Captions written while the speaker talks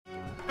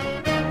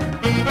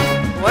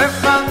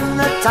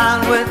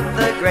town with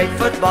the great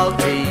football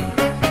team.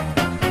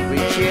 We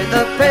cheer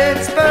the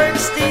Pittsburgh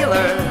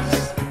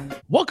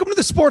Steelers. Welcome to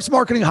the Sports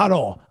Marketing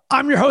Huddle.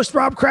 I'm your host,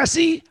 Rob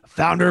Cressy,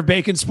 founder of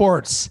Bacon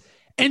Sports.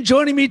 And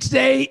joining me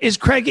today is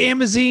Craig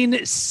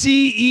Amazine,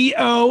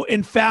 CEO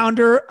and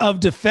founder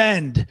of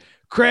Defend.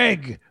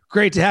 Craig,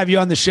 great to have you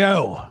on the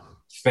show.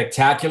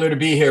 Spectacular to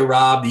be here,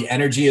 Rob. The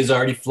energy is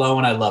already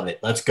flowing. I love it.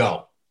 Let's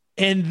go.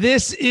 And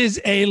this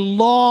is a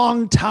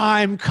long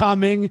time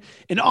coming.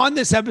 And on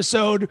this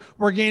episode,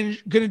 we're going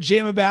to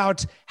jam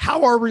about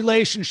how our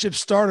relationship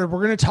started.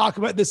 We're going to talk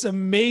about this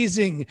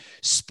amazing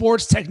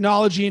sports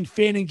technology and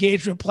fan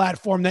engagement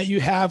platform that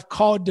you have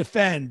called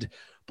Defend.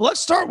 But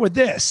let's start with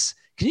this.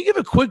 Can you give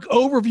a quick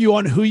overview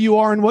on who you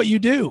are and what you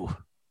do?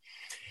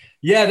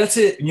 Yeah, that's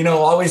it.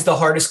 Always the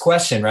hardest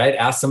question, right?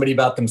 Ask somebody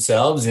about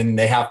themselves and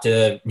they have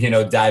to,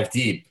 dive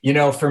deep.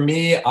 For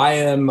me,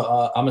 I'm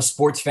a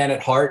sports fan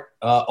at heart.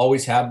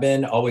 Always have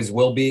been, always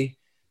will be.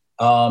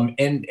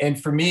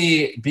 And for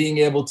me, being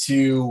able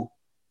to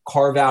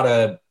carve out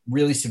a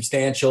really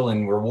substantial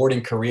and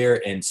rewarding career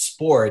in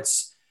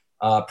sports,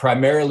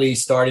 primarily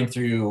starting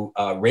through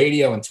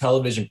radio and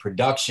television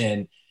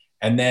production,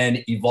 and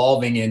then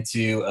evolving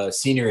into a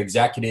senior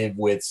executive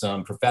with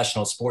some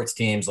professional sports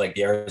teams like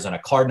the Arizona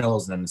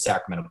Cardinals and then the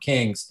Sacramento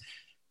Kings.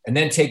 And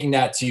then taking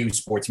that to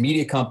sports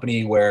media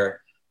company where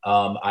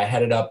I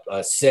headed up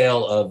a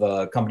sale of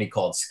a company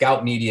called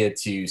Scout Media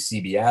to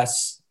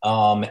CBS.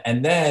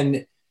 And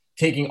then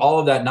taking all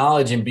of that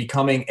knowledge and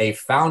becoming a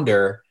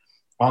founder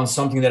on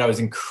something that I was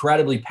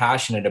incredibly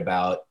passionate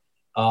about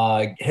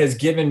has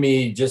given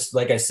me, just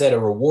like I said, a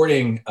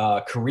rewarding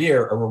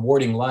career, a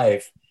rewarding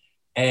life,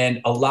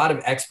 and a lot of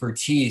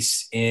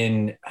expertise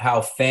in how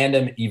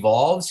fandom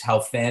evolves, how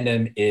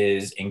fandom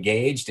is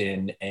engaged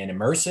and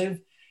immersive.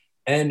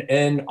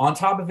 And on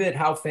top of it,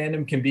 how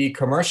fandom can be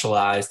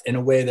commercialized in a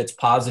way that's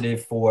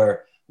positive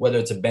for whether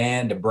it's a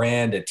band, a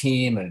brand, a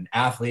team, an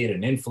athlete,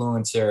 an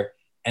influencer,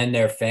 and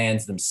their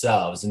fans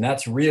themselves. And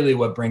that's really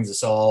what brings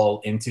us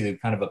all into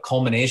kind of a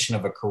culmination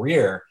of a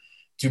career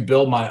to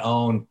build my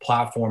own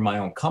platform, my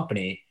own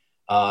company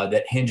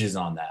that hinges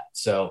on that.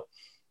 So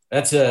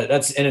that's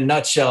in a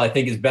nutshell, I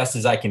think, as best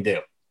as I can do.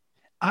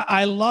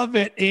 I love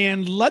it.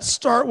 And let's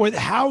start with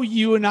how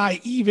you and I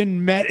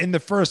even met in the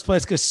first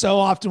place. Because so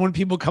often when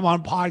people come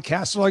on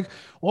podcasts, they're like,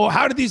 well,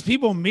 how did these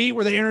people meet?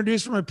 Were they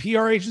introduced from a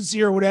PR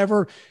agency or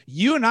whatever?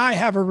 You and I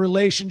have a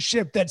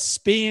relationship that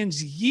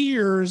spans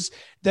years,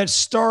 that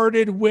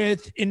started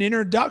with an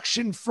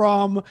introduction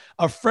from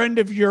a friend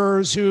of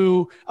yours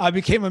who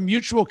became a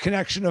mutual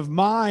connection of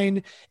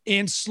mine.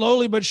 And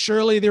slowly but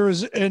surely, there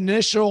was an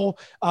initial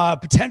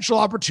potential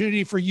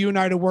opportunity for you and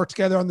I to work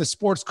together on the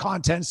sports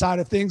content side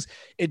of things.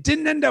 It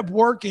didn't end up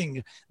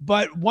working.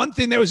 But one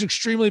thing that was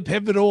extremely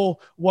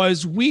pivotal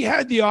was we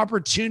had the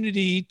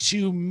opportunity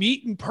to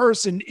meet in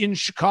person in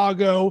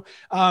Chicago.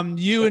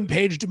 You and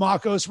Paige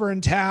Demacos were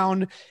in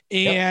town,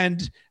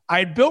 and I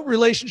had built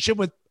relationship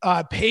with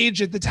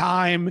Paige at the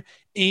time,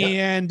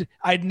 and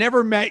I'd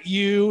never met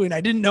you and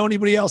I didn't know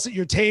anybody else at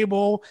your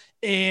table.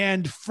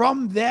 And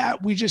from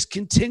that, we just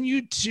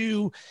continued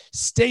to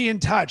stay in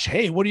touch.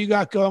 Hey, what do you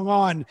got going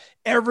on?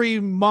 Every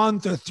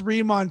month or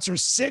 3 months or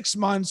 6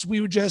 months,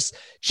 we would just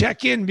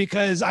check in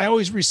because I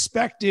always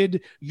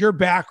respected your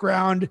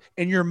background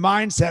and your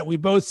mindset. We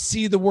both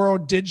see the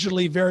world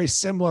digitally very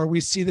similar.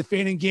 We see the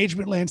fan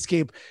engagement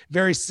landscape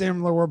very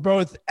similar. We're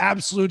both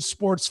absolute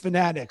sports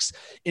fanatics.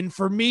 And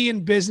for me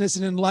in business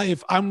and in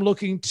life, I'm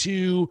looking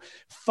to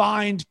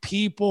find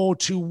people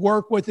to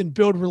work with and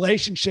build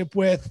relationship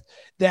with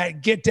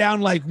that get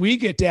down like we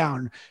get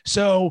down.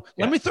 So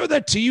let me throw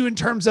that to you in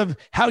terms of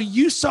how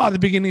you saw the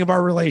beginning of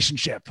our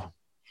relationship.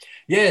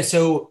 Yeah.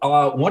 So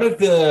one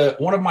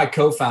of my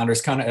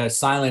co-founders, kind of a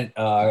silent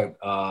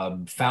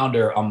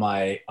founder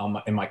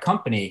in my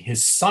company,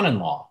 his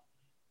son-in-law,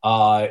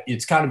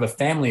 it's kind of a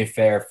family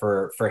affair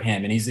for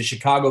him. And he's a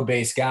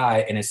Chicago-based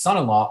guy, and his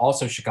son-in-law,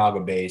 also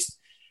Chicago-based,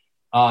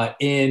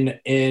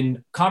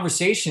 in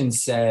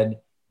conversations said,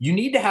 you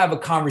need to have a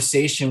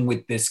conversation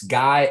with this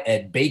guy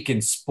at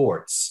Bacon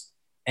Sports.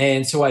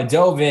 And so I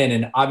dove in,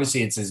 and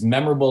obviously it's as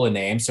memorable a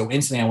name. So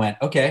instantly I went,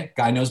 okay,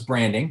 guy knows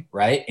branding,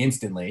 right?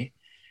 Instantly.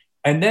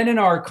 And then in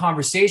our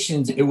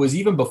conversations, it was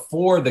even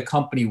before the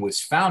company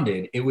was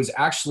founded. It was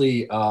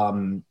actually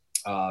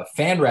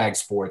FanRag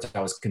Sports.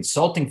 I was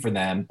consulting for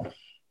them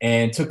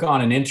and took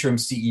on an interim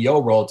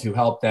CEO role to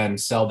help them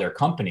sell their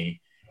company.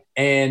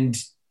 And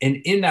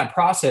in that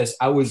process,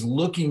 I was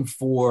looking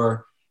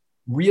for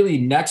really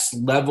next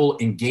level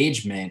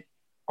engagement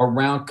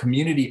around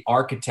community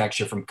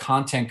architecture from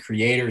content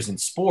creators in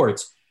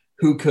sports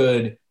who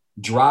could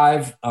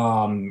drive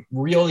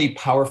really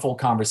powerful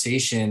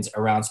conversations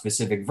around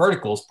specific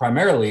verticals,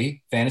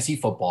 primarily fantasy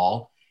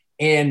football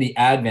and the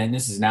advent,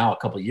 this is now a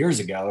couple of years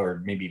ago,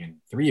 or maybe even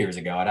 3 years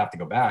ago, I'd have to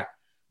go back,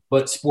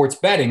 but sports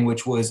betting,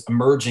 which was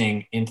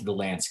emerging into the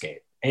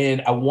landscape.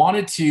 And I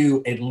wanted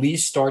to at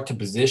least start to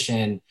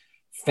position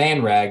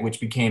FanRag, which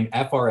became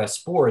FRS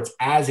Sports,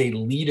 as a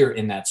leader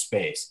in that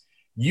space.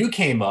 You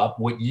came up,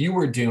 what you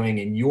were doing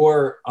and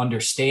your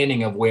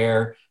understanding of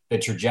where the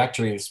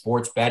trajectory of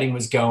sports betting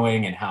was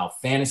going and how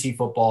fantasy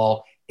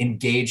football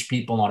engaged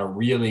people on a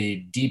really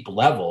deep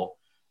level,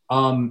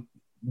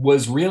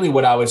 was really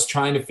what I was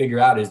trying to figure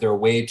out. Is there a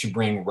way to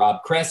bring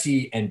Rob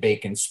Cressy and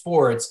Bacon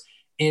Sports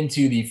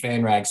into the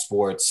FanRag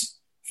Sports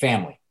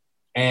family?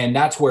 And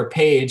that's where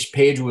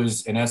Paige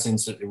was, in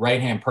essence, the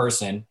right-hand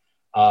person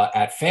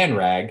at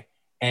FanRag.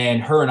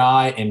 And her and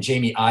I and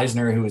Jamie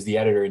Eisner, who was the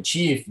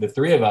editor-in-chief, the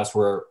three of us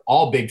were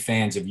all big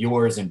fans of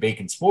yours and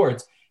Bacon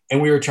Sports,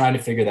 and we were trying to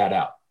figure that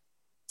out.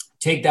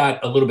 Take that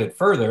a little bit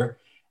further,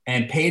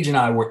 and Paige and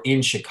I were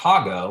in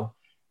Chicago,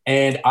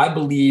 and I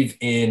believe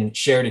in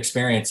shared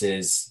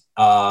experiences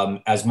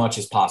as much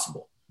as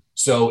possible.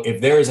 So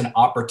if there is an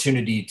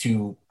opportunity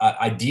to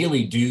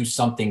ideally do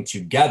something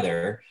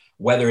together,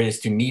 whether it is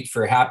to meet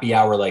for happy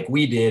hour like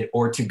we did,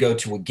 or to go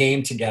to a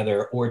game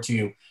together, or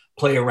to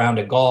play a round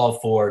of golf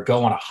or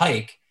go on a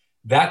hike,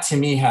 that to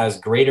me has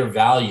greater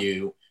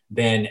value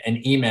than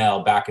an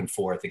email back and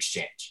forth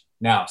exchange.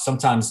 Now,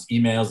 sometimes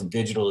emails and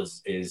digital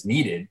is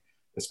needed,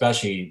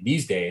 especially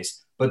these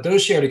days, but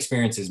those shared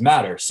experiences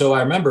matter. So I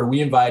remember we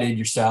invited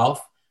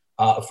yourself,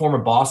 a former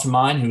boss of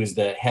mine who is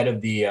the head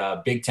of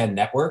the Big Ten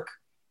Network,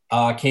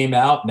 came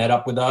out, met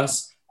up with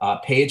us.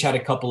 Paige had a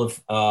couple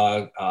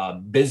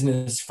of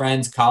business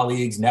friends,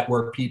 colleagues,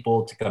 network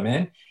people to come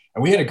in.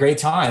 And we had a great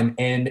time.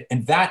 And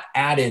that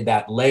added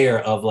that layer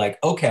of like,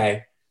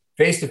 okay,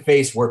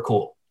 face-to-face, we're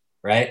cool,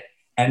 right?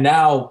 And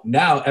now,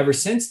 ever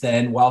since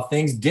then, while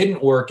things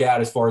didn't work out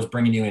as far as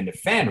bringing you into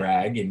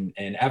FanRag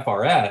and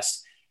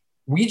FRS,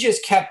 we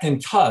just kept in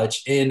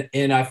touch.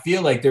 And I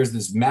feel like there's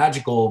this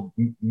magical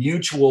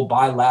mutual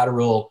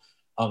bilateral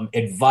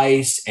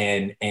advice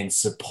and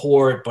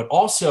support, but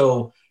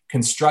also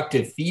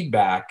constructive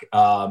feedback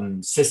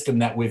system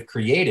that we've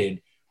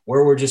created,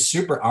 where we're just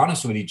super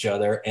honest with each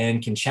other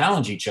and can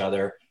challenge each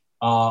other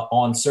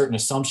on certain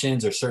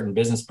assumptions or certain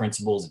business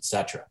principles, et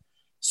cetera.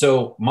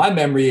 So my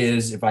memory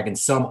is, if I can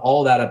sum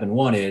all that up in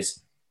one,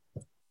 is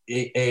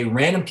a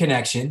random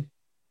connection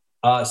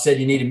said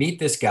you need to meet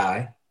this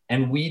guy.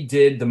 And we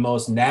did the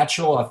most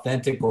natural,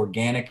 authentic,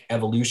 organic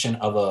evolution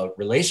of a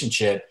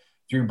relationship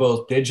through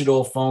both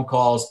digital phone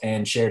calls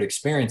and shared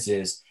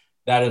experiences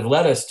that have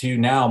led us to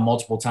now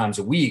multiple times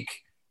a week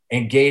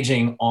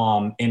engaging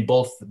in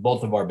both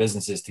of our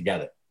businesses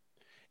together.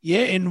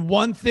 Yeah. And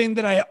one thing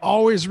that I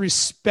always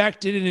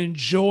respected and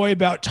enjoy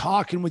about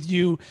talking with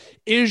you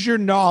is your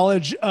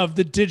knowledge of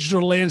the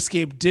digital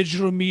landscape,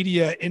 digital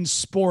media in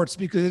sports,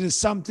 because it is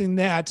something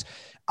that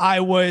I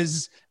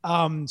was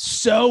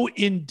so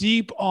in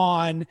deep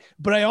on,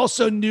 but I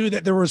also knew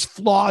that there was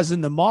flaws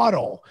in the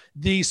model.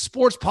 The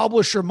sports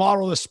publisher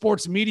model, the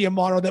sports media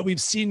model that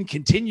we've seen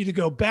continue to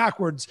go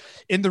backwards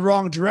in the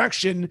wrong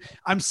direction.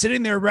 I'm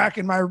sitting there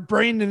racking my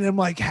brain and I'm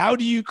like, how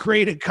do you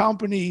create a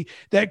company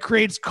that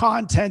creates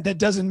content that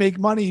doesn't make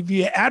money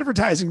via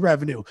advertising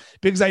revenue?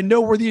 Because I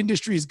know where the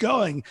industry is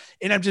going.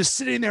 And I'm just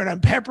sitting there and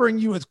I'm peppering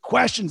you with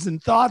questions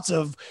and thoughts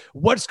of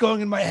what's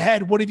going in my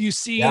head. What have you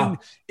seen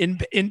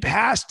in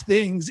past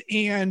things?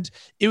 And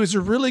it was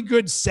a really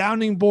good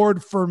sounding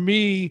board for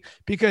me,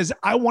 because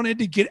I wanted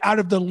to get out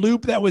of the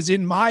loop that was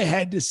in my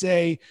head to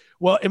say,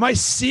 well, am I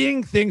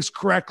seeing things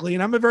correctly?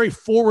 And I'm a very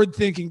forward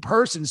thinking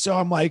person. So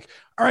I'm like,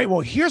 all right,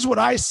 well, here's what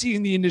I see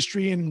in the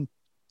industry. And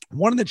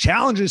one of the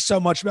challenges so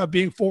much about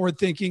being forward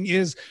thinking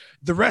is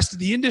the rest of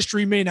the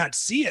industry may not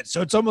see it.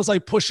 So it's almost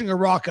like pushing a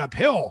rock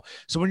uphill.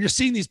 So when you're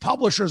seeing these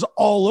publishers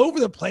all over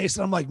the place,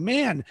 and I'm like,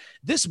 man,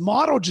 this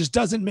model just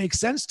doesn't make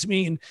sense to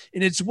me. And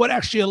it's what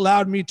actually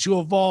allowed me to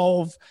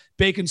evolve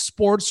Bacon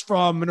Sports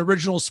from an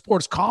original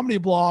sports comedy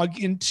blog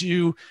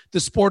into the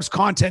sports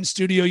content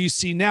studio you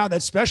see now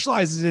that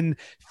specializes in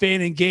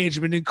fan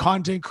engagement and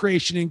content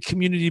creation and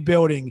community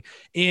building.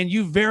 And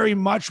you very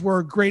much were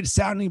a great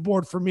sounding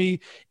board for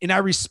me. And I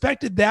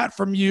respected that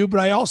from you,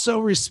 but I also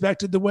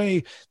respected the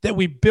way that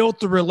we built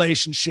the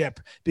relationship,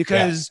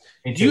 because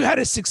you had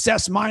a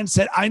success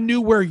mindset. I knew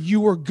where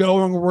you were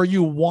going, where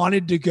you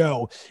wanted to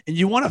go, and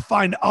you want to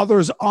find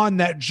others on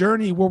that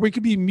journey where we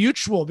could be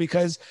mutual,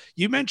 because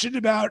you mentioned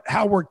about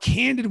how we're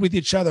candid with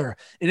each other.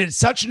 And it's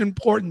such an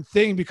important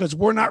thing, because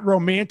we're not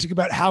romantic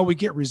about how we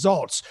get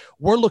results.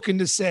 We're looking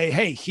to say,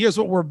 hey, here's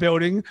what we're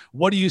building.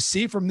 What do you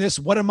see from this?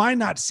 What am I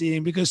not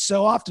seeing? Because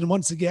so often,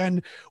 once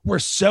again, we're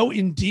so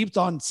in deep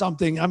on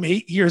something. I'm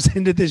 8 years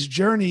into this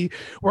journey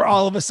where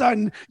all of a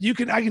sudden I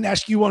can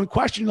ask you one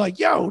question, like,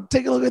 yo,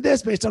 take a look at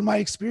this based on my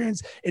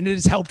experience. And it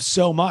has helped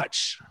so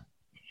much.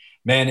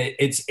 Man,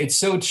 it's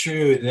so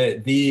true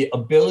that the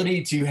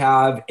ability to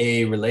have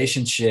a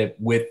relationship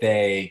with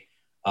a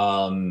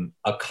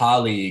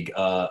colleague,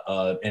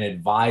 an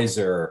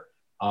advisor,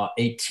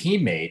 a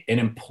teammate, an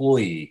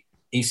employee,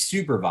 a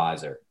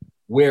supervisor,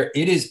 where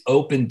it is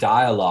open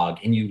dialogue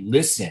and you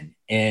listen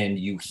and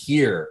you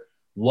hear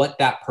what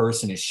that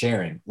person is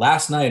sharing.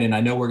 Last night, and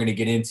I know we're going to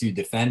get into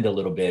Defend a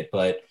little bit,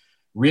 but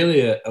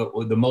really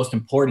the most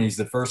important is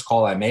the first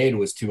call I made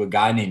was to a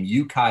guy named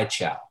Yu-Kai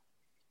Chow.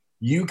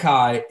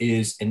 Yu-Kai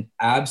is an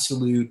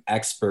absolute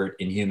expert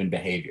in human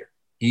behavior.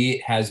 He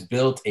has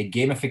built a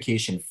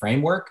gamification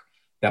framework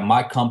that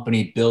my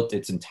company built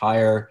its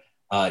entire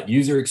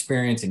user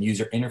experience and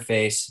user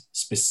interface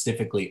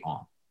specifically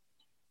on.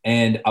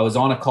 And I was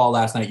on a call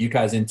last night.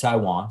 Yukai's in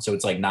Taiwan, so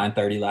it's like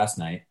 9:30 last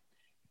night.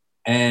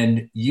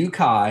 And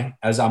Yukai,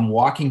 as I'm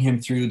walking him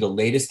through the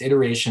latest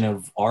iteration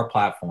of our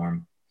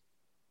platform,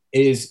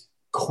 is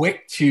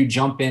quick to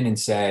jump in and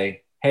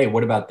say, hey,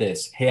 what about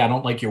this? Hey, I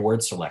don't like your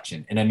word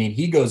selection. And I mean,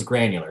 he goes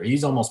granular.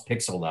 He's almost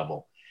pixel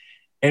level.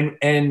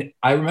 And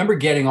I remember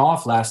getting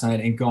off last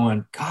night and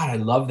going, God, I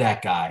love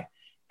that guy.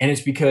 And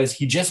it's because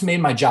he just made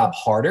my job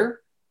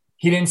harder.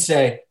 He didn't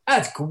say,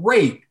 that's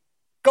great,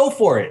 go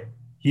for it.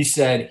 He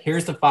said,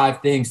 here's the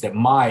 5 things that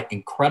my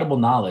incredible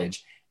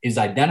knowledge is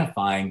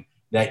identifying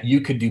that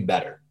you could do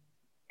better.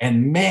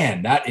 And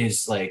man, that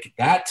is like,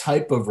 that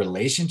type of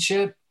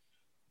relationship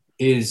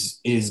is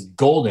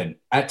golden,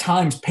 at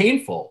times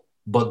painful,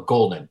 but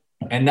golden.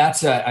 And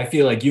that's, I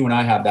feel like you and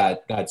I have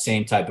that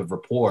same type of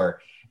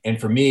rapport.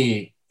 And for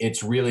me,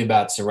 it's really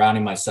about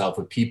surrounding myself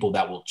with people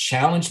that will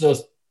challenge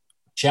those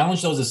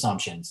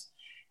assumptions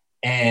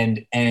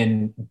and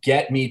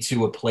get me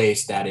to a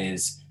place that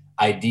is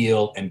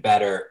ideal and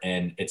better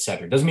and et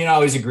cetera. Doesn't mean I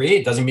always agree.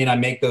 It doesn't mean I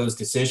make those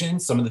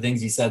decisions. Some of the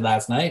things he said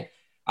last night,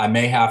 I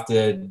may have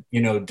to,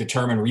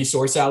 determine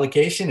resource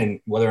allocation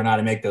and whether or not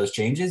I make those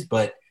changes,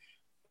 but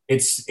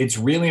it's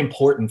really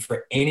important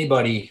for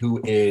anybody who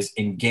is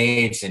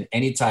engaged in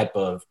any type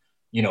of,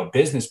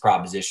 business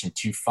proposition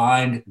to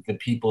find the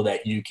people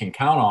that you can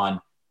count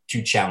on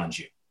to challenge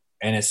you.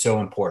 And it's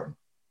so important.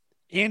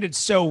 And it's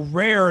so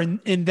rare.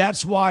 And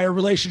that's why a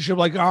relationship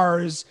like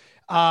ours,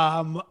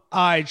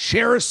 I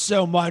cherish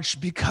so much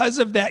because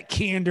of that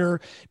candor,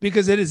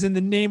 because it is in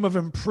the name of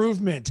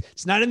improvement.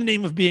 It's not in the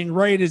name of being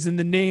right. It's in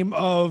the name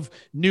of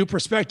new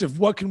perspective.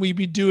 What can we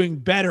be doing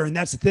better? And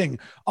that's the thing,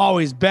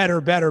 always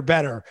better, better,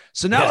 better.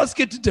 So now let's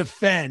get to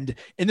defend.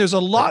 And there's a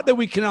lot that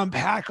we can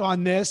unpack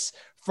on this,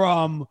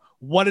 from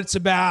what it's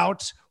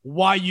about,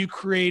 why you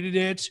created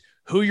it,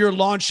 who you're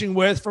launching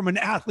with from an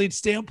athlete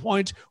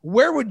standpoint.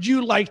 Where would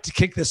you like to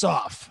kick this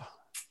off?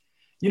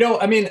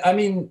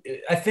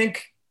 I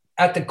think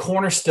at the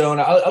cornerstone,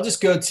 I'll just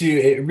go to,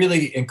 it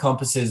really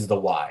encompasses the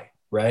why,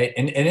 right?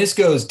 And this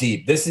goes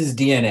deep. This is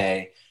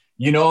DNA.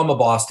 I'm a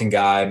Boston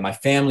guy. My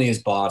family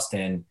is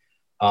Boston.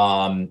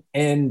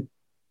 And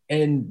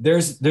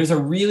there's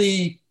a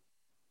really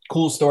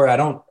cool story I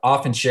don't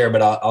often share,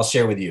 but I'll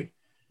share with you.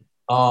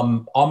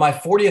 On my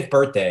 40th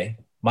birthday,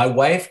 my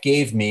wife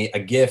gave me a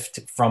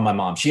gift from my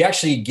mom. She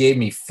actually gave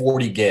me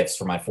 40 gifts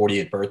for my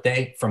 40th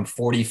birthday from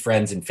 40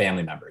 friends and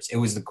family members. It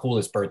was the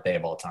coolest birthday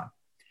of all time.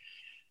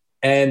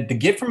 And the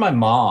gift from my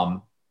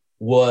mom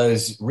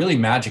was really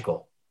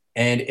magical.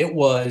 And it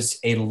was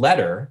a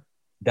letter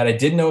that I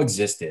didn't know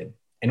existed.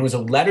 And it was a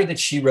letter that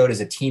she wrote as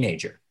a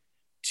teenager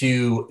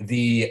to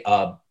the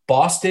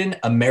Boston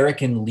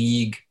American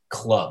League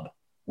Club,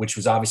 which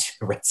was obviously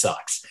the Red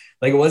Sox.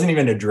 Like, it wasn't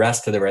even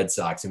addressed to the Red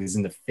Sox. It was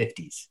in the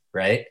 50s,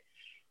 right?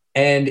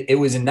 And it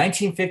was in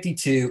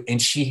 1952,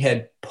 and she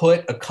had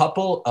put a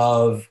couple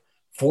of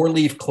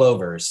 4-leaf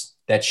clovers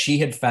that she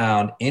had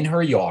found in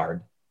her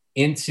yard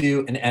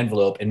into an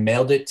envelope and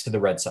mailed it to the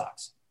Red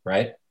Sox,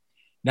 right?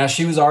 Now,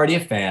 she was already a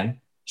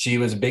fan. She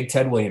was a big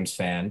Ted Williams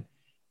fan,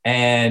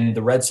 and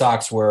the Red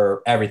Sox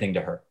were everything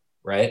to her,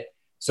 right?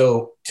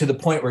 So to the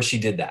point where she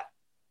did that,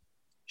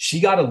 she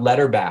got a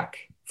letter back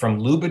from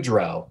Lou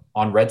Boudreau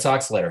on Red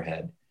Sox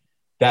letterhead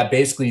that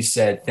basically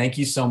said, thank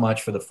you so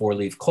much for the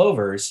 4-leaf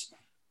clovers.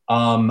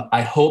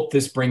 I hope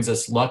this brings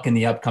us luck in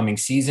the upcoming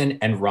season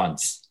and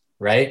runs,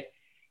 right?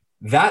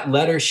 That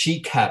letter she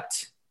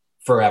kept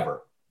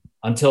forever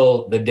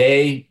until the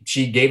day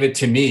she gave it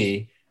to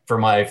me through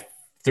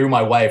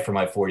my wife for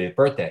my 40th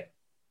birthday.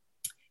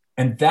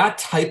 And that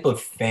type of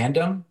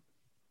fandom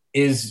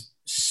is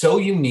so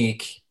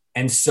unique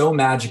and so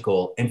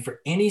magical. And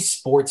for any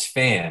sports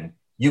fan,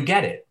 you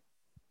get it.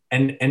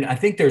 And I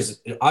think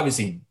there's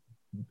obviously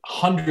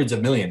hundreds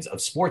of millions of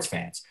sports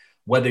fans,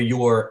 whether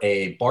you're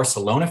a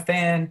Barcelona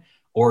fan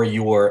or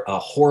you're a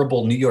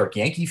horrible New York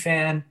Yankee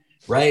fan,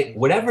 right?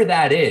 Whatever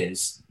that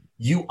is,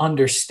 you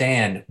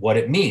understand what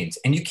it means.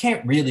 And you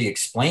can't really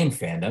explain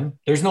fandom.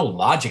 There's no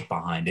logic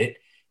behind it.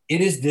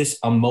 It is this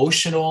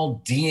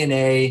emotional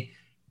DNA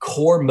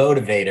core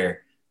motivator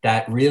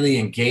that really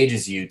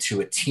engages you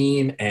to a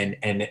team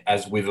and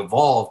as we've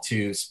evolved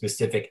to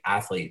specific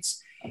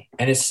athletes.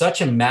 And it's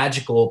such a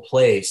magical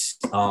place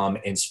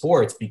in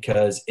sports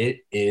because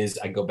it is,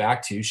 I go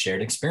back to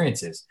shared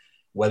experiences.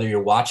 Whether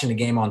you're watching a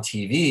game on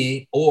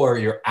TV or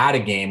you're at a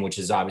game, which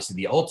is obviously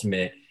the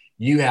ultimate,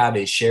 you have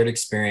a shared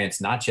experience,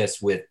 not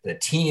just with the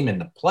team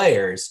and the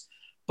players,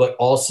 but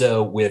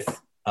also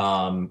with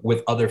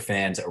other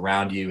fans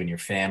around you and your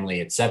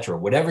family, et cetera.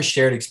 Whatever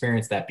shared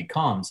experience that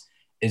becomes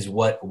is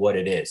what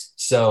it is.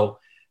 So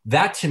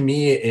that to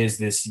me is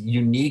this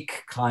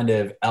unique kind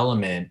of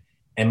element.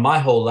 And my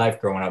whole life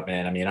growing up,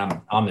 man, I mean,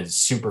 I'm as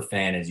super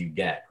fan as you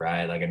get,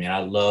 right? Like, I mean, I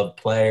love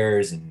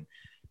players and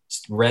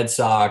Red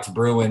Sox,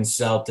 Bruins,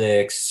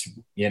 Celtics,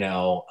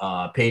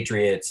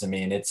 Patriots. I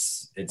mean,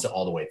 it's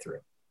all the way through.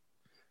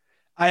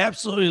 I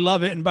absolutely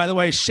love it. And by the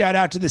way, shout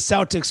out to the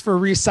Celtics for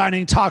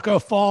re-signing Taco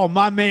Fall,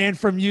 my man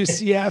from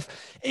UCF.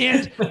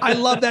 And I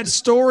love that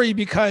story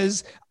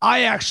because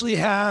I actually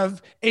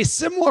have a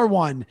similar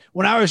one.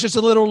 When I was just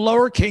a little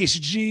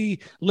lowercase g,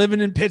 living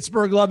in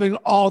Pittsburgh, loving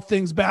all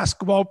things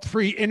basketball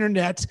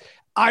pre-internet,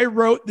 I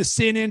wrote the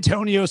San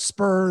Antonio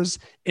Spurs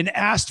and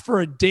asked for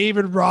a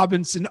David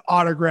Robinson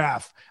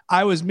autograph.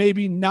 I was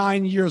maybe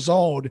 9 years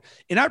old,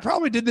 and I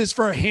probably did this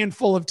for a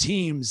handful of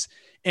teams.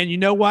 And you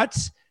know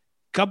what?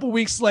 Couple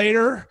weeks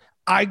later,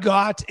 I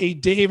got a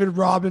David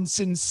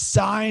Robinson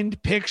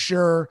signed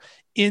picture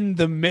in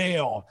the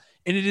mail.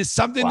 And it is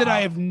something that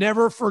I have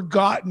never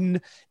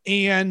forgotten.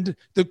 And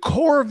the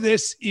core of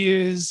this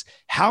is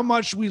how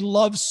much we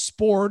love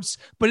sports,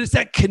 but it's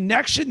that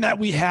connection that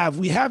we have.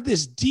 We have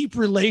this deep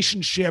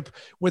relationship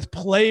with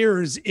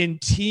players in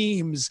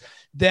teams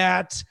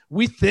that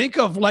we think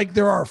of like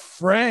they're our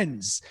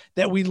friends,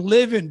 that we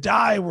live and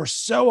die. We're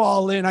so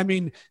all in. I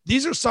mean,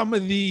 these are some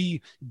of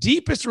the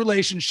deepest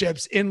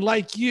relationships. And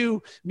like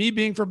you, me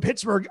being from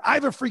Pittsburgh, I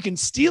have a freaking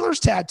Steelers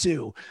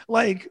tattoo.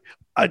 Like,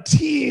 a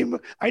team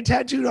I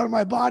tattooed on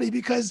my body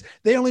because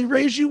they only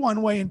raise you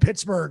one way in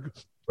Pittsburgh.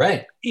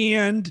 Right.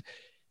 And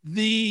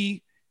the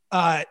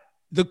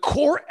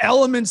core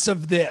elements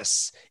of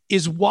this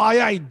is why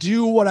I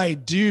do what I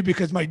do,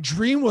 because my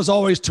dream was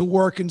always to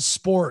work in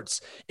sports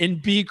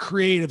and be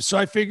creative. So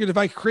I figured if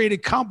I create a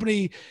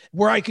company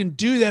where I can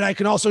do that, I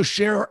can also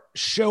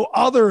show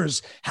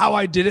others how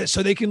I did it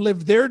so they can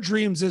live their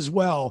dreams as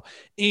well.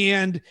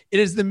 And it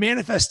is the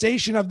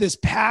manifestation of this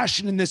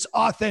passion and this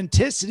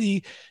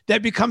authenticity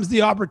that becomes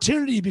the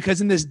opportunity,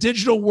 because in this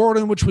digital world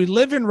in which we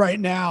live in right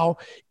now,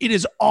 it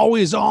is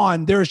always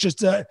on. There's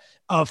just a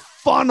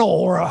funnel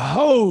or a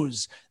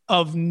hose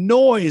of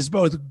noise,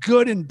 both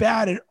good and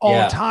bad at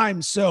all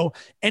times. So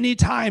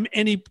anytime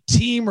any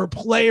team or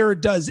player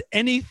does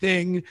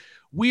anything,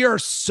 we are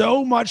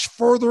so much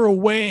further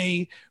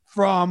away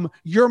from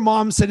your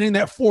mom sending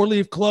that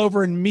 4-leaf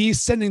clover and me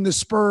sending the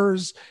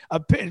Spurs a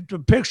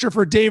picture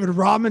for David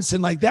Robinson.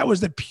 Like, that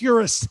was the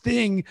purest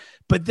thing,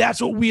 but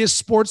that's what we as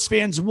sports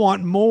fans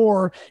want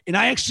more. And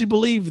I actually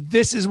believe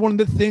this is one of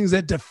the things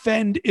that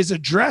Defend is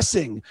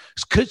addressing.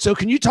 So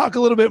can you talk a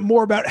little bit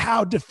more about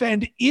how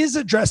Defend is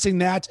addressing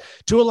that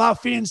to allow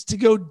fans to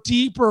go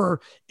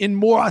deeper and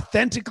more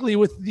authentically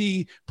with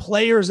the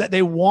players that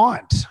they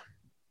want?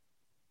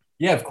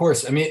 Yeah, of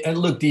course. I mean, and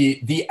look,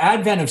 the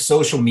advent of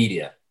social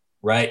media,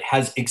 right,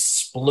 has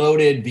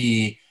exploded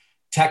the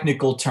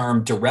technical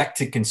term direct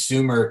to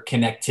consumer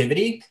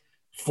connectivity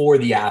for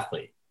the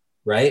athlete,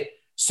 right?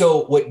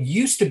 So what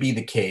used to be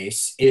the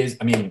case is,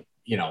 I mean,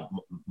 you know,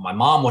 my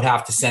mom would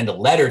have to send a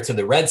letter to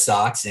the Red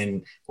Sox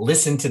and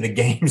listen to the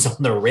games on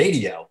the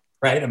radio,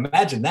 right?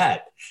 Imagine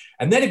that.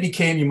 And then it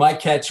became, you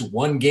might catch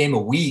one game a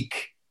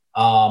week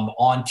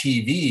on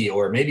TV,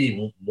 or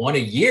maybe one a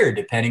year,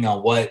 depending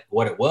on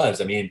what it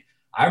was. I mean,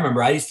 I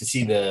remember I used to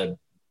see the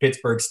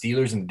Pittsburgh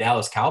Steelers and the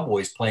Dallas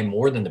Cowboys play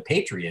more than the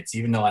Patriots,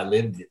 even though I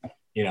lived,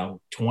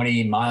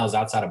 20 miles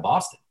outside of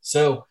Boston.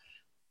 So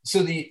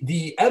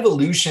the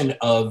evolution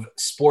of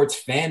sports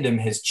fandom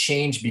has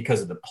changed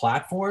because of the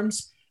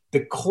platforms.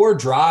 The core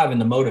drive and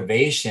the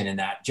motivation and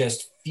that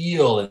just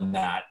feel and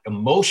that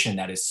emotion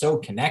that is so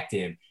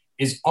connective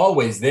is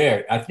always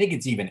there. I think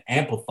it's even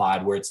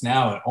amplified where it's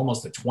now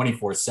almost a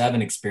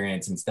 24/7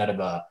 experience instead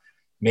of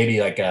maybe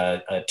like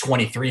a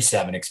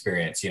 23/7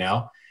 experience,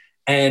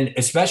 And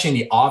especially in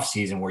the off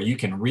season where you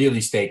can really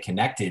stay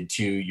connected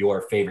to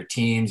your favorite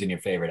teams and your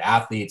favorite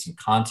athletes, and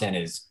content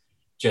is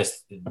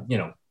just,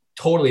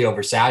 totally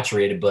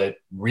oversaturated, but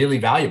really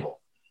valuable.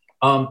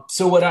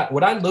 So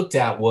what I looked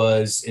at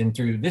was,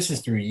 this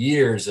is through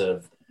years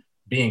of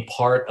being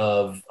part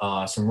of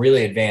some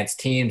really advanced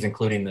teams,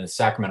 including the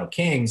Sacramento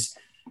Kings,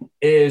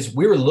 is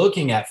we were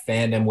looking at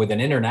fandom with an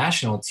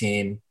international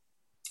team,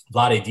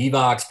 Vlade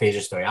Divac,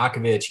 Peja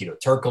Stojakovic, Hedo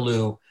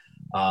Turkoglu,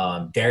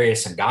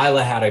 Darius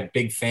Sangaila had a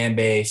big fan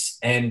base.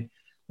 And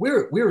we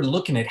were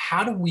looking at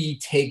how do we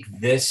take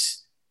this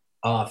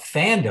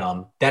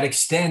fandom that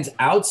extends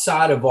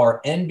outside of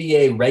our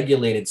NBA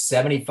regulated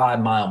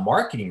 75-mile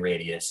marketing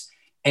radius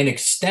and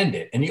extend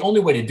it. And the only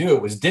way to do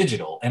it was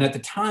digital. And at the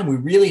time, we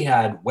really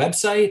had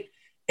website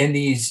and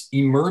these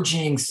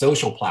emerging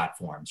social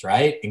platforms,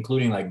 right?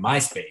 Including like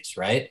MySpace,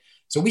 right?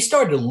 So we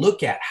started to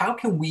look at how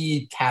can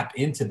we tap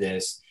into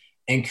this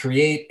and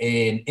create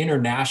an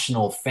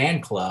international fan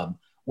club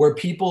where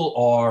people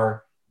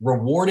are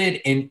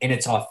rewarded and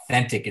it's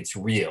authentic, it's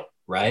real,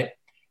 right?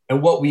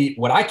 And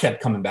what I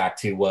kept coming back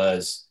to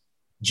was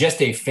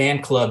just a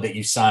fan club that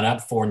you sign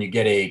up for and you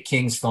get a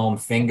King's foam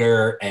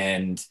finger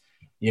and,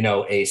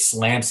 a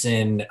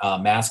Slamson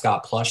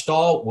mascot plush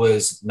doll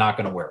was not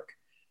going to work.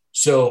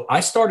 So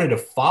I started to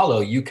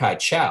follow Yukai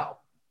Chow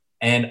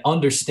and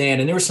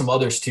understand, and there were some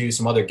others too,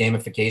 some other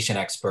gamification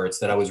experts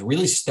that I was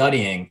really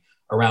studying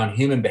around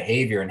human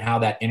behavior and how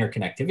that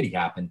interconnectivity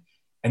happened.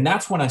 And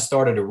that's when I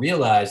started to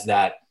realize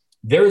that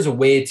there is a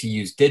way to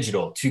use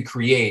digital to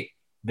create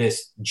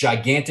this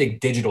gigantic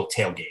digital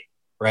tailgate,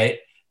 right?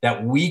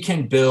 That we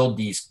can build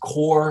these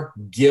core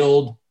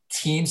guild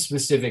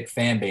team-specific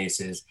fan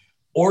bases,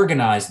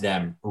 organize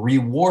them,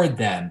 reward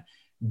them,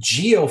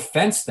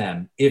 geo-fence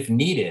them if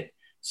needed,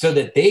 so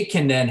that they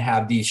can then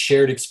have these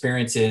shared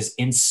experiences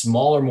in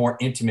smaller, more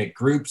intimate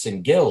groups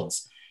and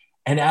guilds.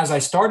 And as I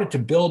started to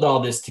build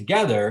all this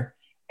together,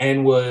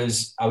 and I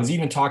was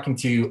even talking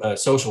to a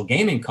social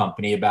gaming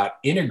company about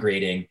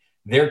integrating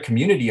their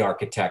community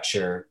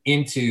architecture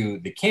into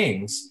the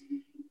Kings,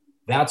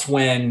 that's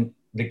when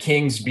the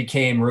Kings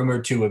became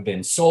rumored to have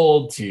been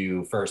sold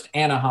to first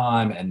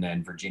Anaheim and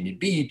then Virginia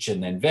Beach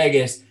and then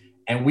Vegas.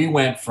 And we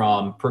went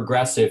from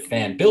progressive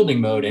fan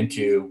building mode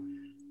into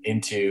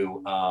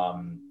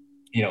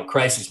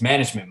crisis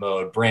management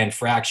mode. Brand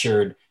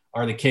fractured.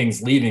 Are the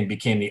Kings leaving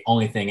became the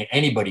only thing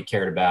anybody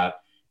cared about.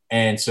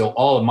 And so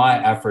all of my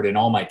effort and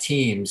all my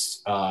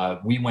teams,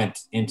 we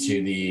went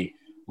into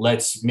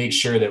let's make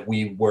sure that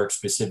we work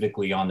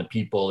specifically on the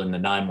people in the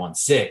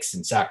 916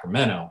 in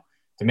Sacramento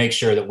to make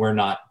sure that we're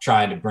not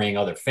trying to bring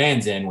other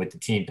fans in with the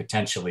team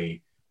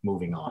potentially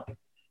moving on.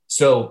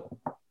 So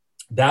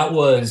that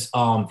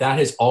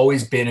has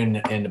always been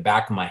in the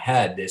back of my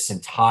head, this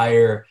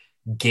entire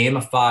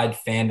gamified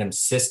fandom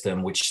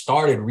system, which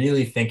started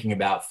really thinking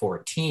about for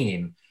a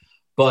team.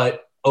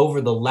 But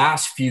over the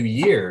last few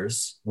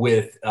years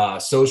with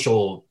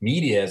social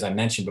media, as I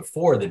mentioned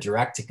before, the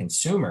direct to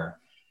consumer,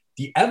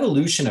 the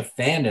evolution of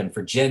fandom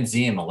for Gen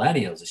Z and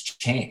millennials has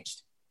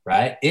changed,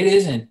 right? It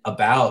isn't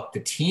about the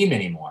team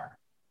anymore.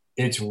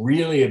 It's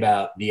really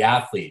about the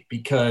athlete,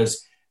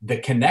 because the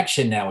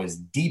connection now is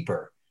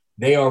deeper.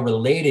 They are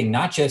relating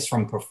not just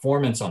from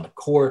performance on the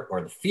court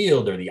or the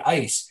field or the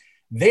ice.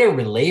 They're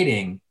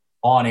relating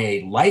on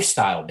a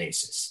lifestyle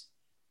basis.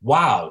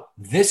 Wow,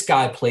 this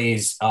guy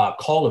plays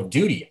Call of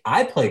Duty.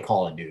 I play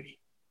Call of Duty,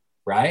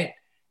 right?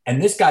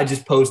 And this guy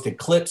just posted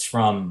clips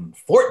from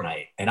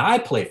Fortnite, and I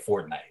play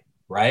Fortnite,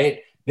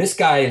 right? This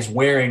guy is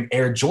wearing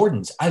Air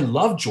Jordans. I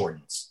love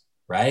Jordans,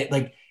 right?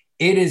 Like,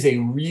 it is a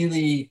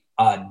really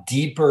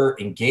deeper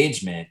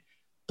engagement,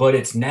 but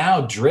it's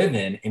now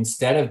driven,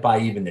 instead of by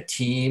even the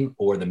team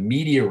or the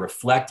media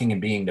reflecting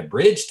and being the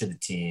bridge to the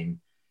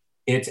team,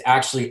 it's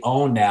actually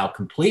owned now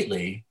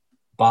completely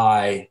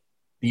by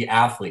the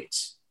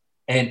athletes.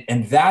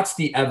 And that's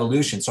the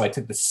evolution. So I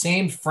took the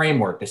same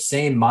framework, the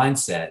same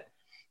mindset,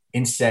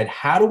 and said,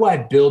 how do I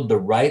build the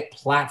right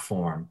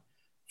platform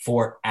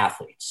for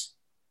athletes?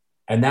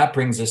 And that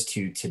brings us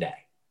to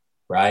today,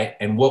 right?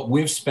 And what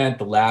we've spent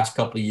the last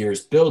couple of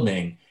years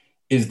building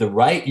is the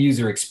right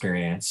user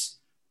experience,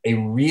 a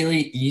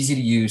really easy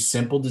to use,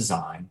 simple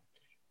design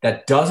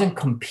that doesn't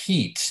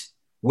compete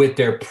with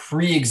their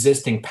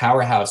pre-existing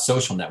powerhouse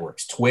social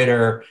networks,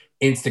 Twitter,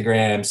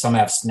 Instagram, some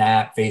have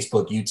Snap,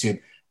 Facebook, YouTube.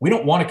 We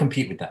don't want to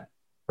compete with them,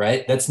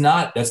 right? That's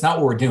not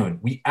what we're doing.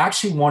 We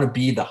actually want to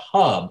be the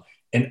hub,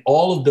 and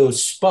all of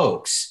those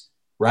spokes,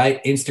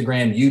 right?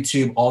 Instagram,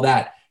 YouTube, all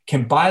that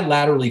can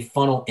bilaterally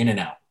funnel in and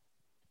out.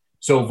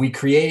 So if we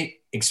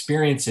create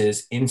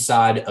experiences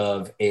inside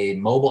of a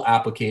mobile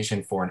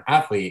application for an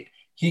athlete,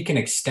 he can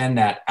extend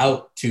that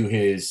out to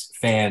his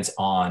fans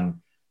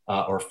on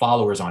or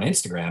followers on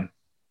Instagram,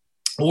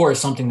 or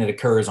something that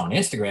occurs on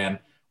Instagram,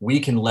 we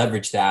can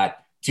leverage that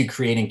to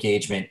create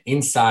engagement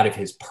inside of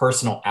his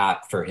personal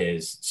app for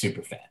his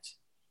super fans.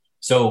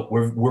 So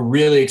we're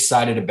really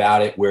excited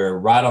about it. We're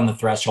right on the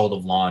threshold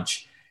of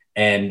launch,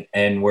 and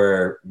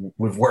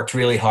we've worked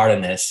really hard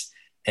on this.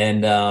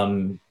 And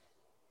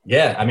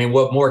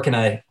what more can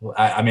I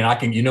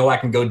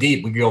can go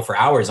deep. We can go for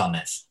hours on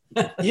this.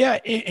 Yeah.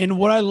 And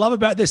what I love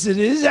about this, it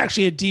is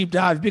actually a deep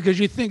dive, because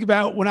you think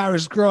about when I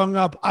was growing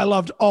up, I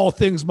loved all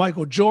things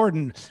Michael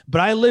Jordan,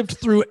 but I lived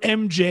through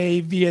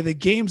MJ via the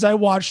games I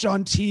watched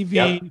on TV,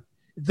 yep,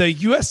 the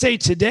USA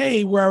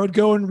Today, where I would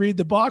go and read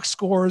the box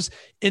scores,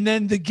 and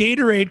then the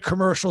Gatorade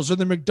commercials or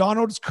the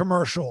McDonald's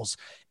commercials.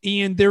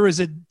 And there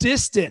is a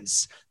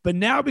distance, but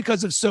now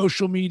because of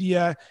social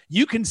media,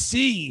 you can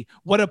see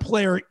what a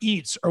player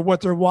eats or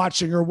what they're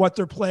watching or what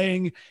they're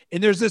playing.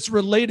 And there's this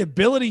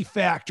relatability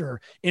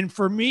factor. And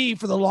for me,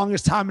 for the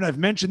longest time, and I've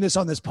mentioned this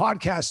on this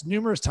podcast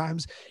numerous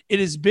times, it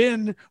has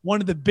been one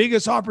of the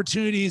biggest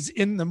opportunities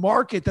in the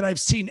market that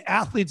I've seen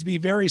athletes be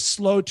very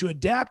slow to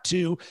adapt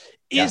to,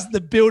 is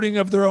the building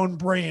of their own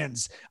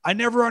brands. I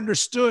never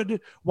understood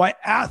why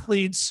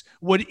athletes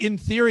would, in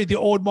theory, the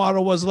old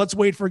model was, let's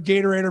wait for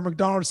Gatorade or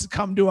McDonald's to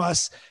come to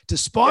us to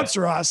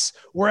sponsor us.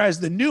 Whereas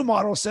the new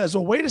model says,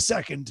 well, wait a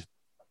second,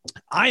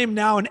 I am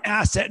now an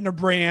asset in a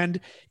brand,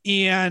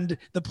 and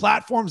the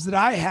platforms that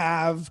I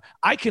have,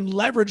 I can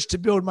leverage to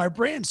build my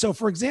brand. So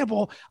for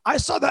example, I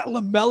saw that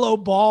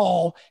LaMelo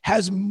Ball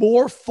has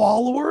more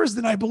followers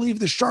than I believe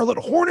the Charlotte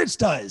Hornets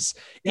does.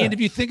 Yeah. And if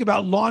you think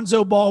about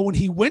Lonzo Ball, when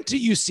he went to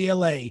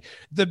UCLA,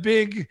 the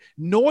big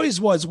noise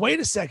was,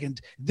 wait a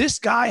second, this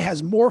guy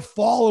has more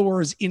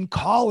followers in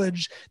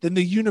college than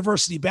the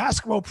university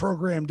basketball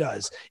program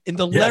does, and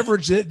the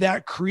leverage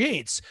that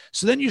creates.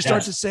 So then you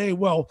start to say,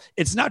 well,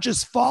 it's not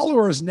just followers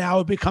viewers, now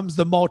it becomes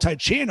the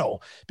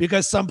multi-channel,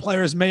 because some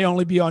players may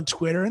only be on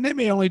Twitter and they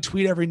may only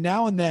tweet every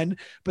now and then.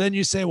 But then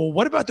you say, well,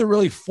 what about the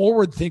really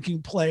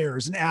forward-thinking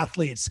players and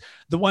athletes,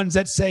 the ones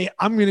that say,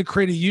 I'm going to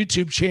create a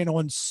YouTube channel?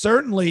 And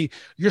certainly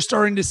you're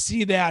starting to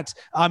see that.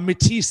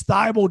 Matisse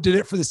Thybulle did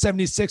it for the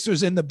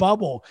 76ers in the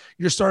bubble.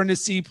 You're starting to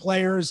see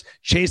players,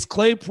 Chase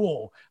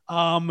Claypool,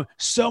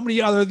 so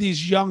many other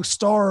these young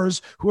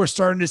stars who are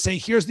starting to say,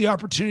 here's the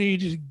opportunity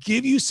to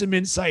give you some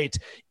insight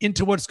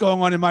into what's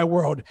going on in my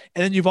world.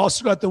 And then you've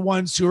also got the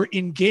ones who are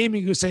in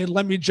gaming who say,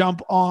 let me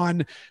jump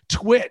on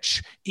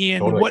Twitch.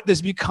 And Totally. What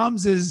this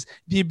becomes is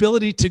the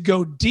ability to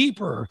go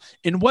deeper.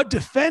 And what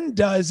Defend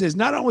does is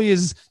not only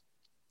is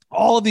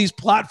all of these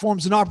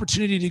platforms an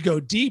opportunity to go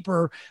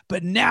deeper,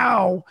 but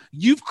now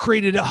you've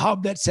created a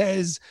hub that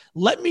says,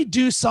 let me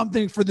do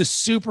something for the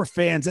super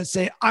fans that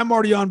say, I'm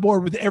already on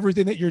board with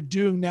everything that you're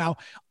doing now.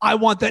 I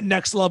want that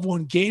next level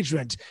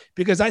engagement.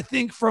 Because I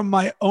think from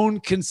my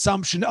own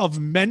consumption of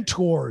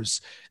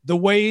mentors, the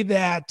way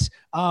that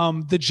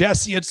the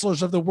Jesse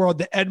Itzlers of the world,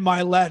 the Ed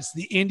Milet's,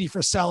 the Andy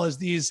Frisellas,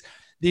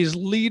 these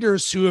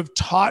leaders who have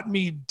taught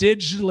me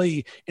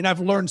digitally, and I've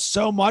learned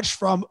so much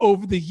from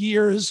over the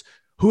years,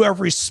 who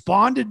have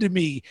responded to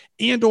me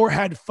and or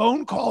had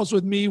phone calls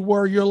with me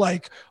where you're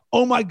like,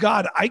 oh my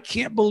God, I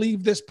can't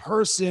believe this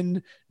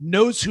person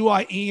knows who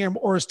I am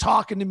or is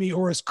talking to me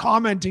or is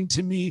commenting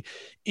to me.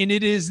 And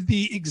it is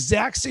the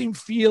exact same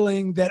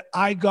feeling that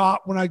I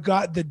got when I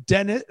got the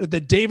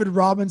David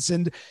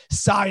Robinson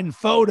signed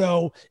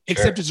photo,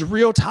 except It's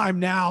real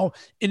time now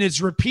and it's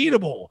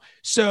repeatable.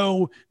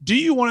 So do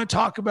you want to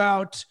talk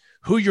about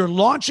who you're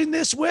launching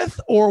this with,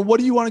 or what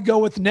do you want to go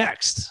with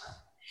next?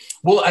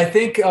 Well, I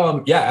think,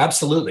 yeah,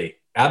 absolutely.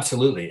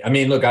 Absolutely. I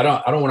mean, look, I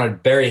don't want to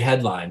bury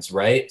headlines,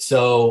 right?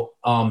 So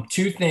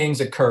two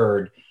things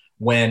occurred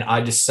when I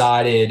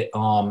decided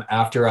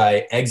after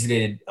I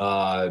exited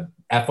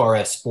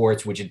FRS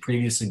Sports, which had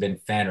previously been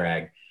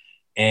FanRag,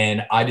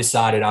 and I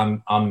decided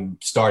I'm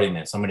starting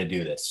this. I'm going to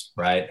do this,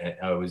 right?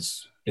 I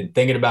was been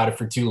thinking about it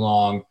for too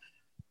long.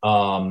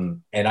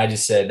 And I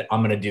just said,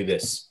 I'm going to do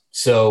this.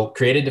 So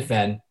created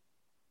Defend.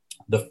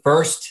 The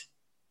first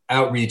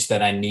outreach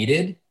that I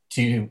needed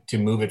to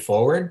move it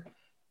forward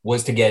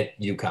was to get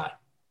UKAI.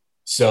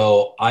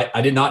 So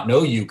I did not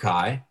know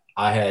UKAI.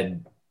 I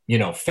had,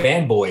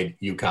 fanboyed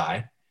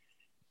UKAI.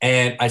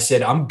 And I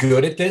said, I'm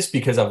good at this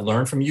because I've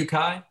learned from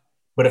UKAI.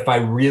 But if I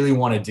really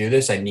want to do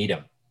this, I need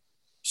him.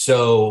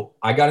 So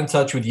I got in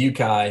touch with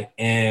UKAI,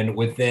 and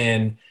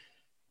within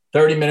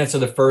 30 minutes of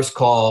the first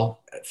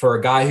call, for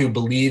a guy who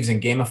believes in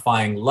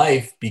gamifying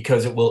life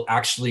because it will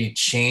actually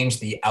change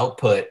the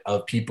output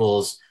of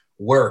people's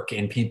work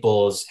and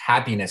people's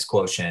happiness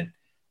quotient,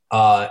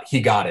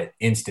 he got it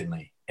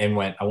instantly and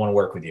went, I want to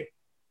work with you.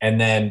 And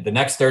then the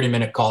next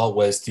 30-minute call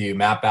was to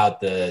map out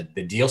the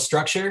deal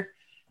structure.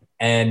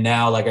 And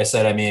now, like I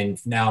said, I mean,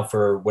 now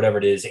for whatever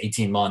it is,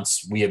 18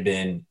 months, we have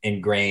been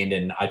ingrained,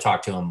 and I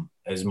talk to him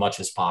as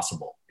much as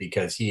possible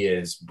because he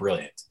is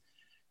brilliant.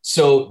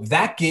 So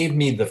that gave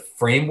me the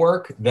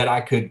framework that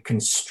I could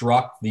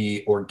construct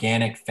the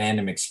organic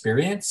fandom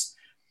experience.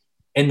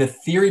 And the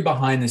theory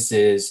behind this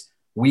is,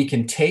 we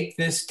can take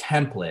this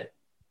template,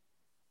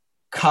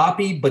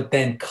 copy, but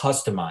then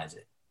customize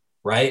it,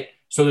 right?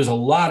 So there's a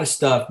lot of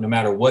stuff, no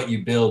matter what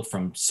you build,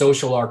 from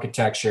social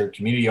architecture,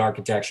 community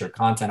architecture,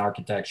 content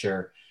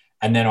architecture,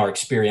 and then our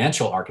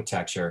experiential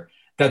architecture,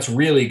 that's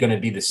really going to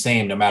be the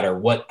same no matter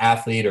what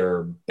athlete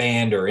or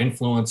band or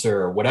influencer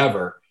or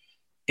whatever,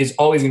 is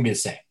always going to be the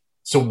same.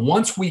 So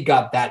once we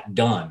got that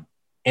done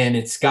and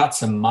it's got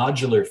some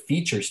modular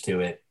features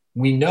to it,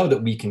 we know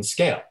that we can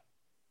scale.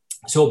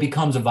 So it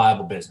becomes a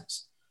viable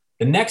business.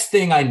 The next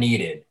thing I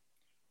needed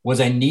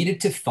was I needed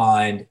to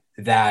find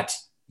that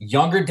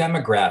younger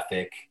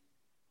demographic,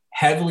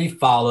 heavily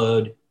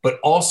followed, but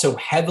also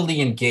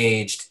heavily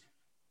engaged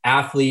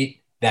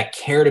athlete that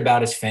cared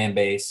about his fan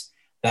base,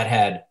 that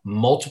had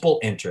multiple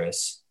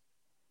interests,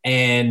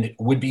 and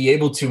would be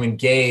able to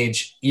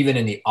engage even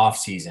in the off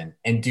season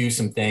and do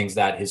some things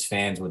that his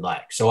fans would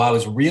like. So I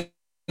was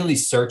really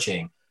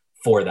searching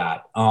for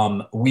that.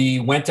 We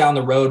went down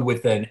the road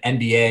with an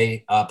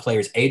NBA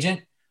player's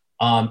agent.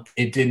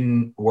 It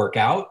didn't work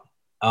out.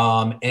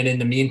 And in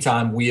the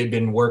meantime, we had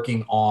been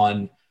working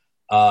on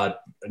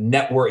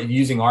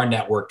using our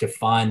network to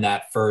find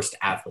that first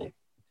athlete.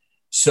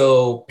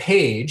 So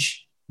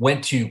Paige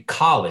went to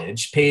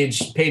college. Paige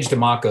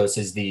Demacos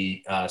is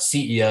the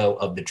CEO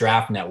of the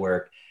Draft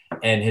Network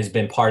and has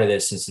been part of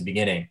this since the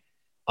beginning.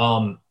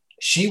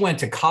 She went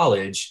to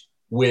college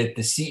with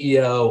the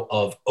CEO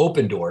of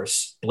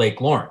Opendorse, Blake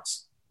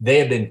Lawrence. They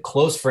have been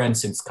close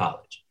friends since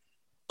college.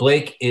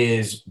 Blake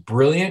is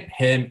brilliant.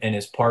 Him and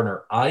his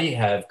partner, Adi,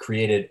 have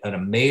created an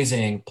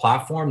amazing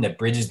platform that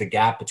bridges the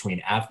gap between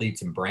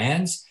athletes and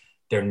brands.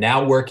 They're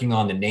now working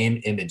on the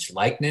name, image,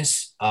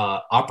 likeness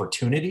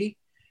opportunity.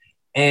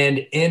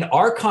 And in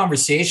our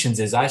conversations,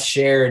 as I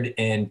shared,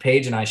 and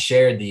Paige and I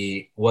shared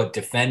what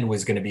Defend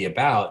was going to be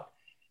about,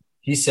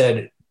 he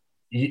said,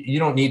 you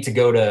don't need to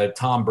go to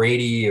Tom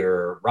Brady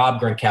or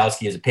Rob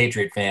Gronkowski as a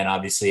Patriot fan.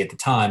 Obviously, at the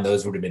time,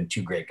 those would have been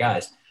two great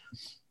guys.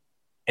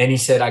 And he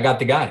said, I got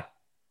the guy.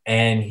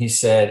 And he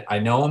said, I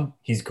know him.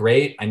 He's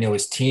great. I know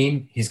his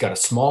team. He's got a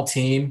small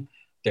team.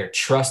 They're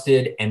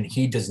trusted, and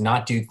he does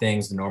not do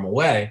things the normal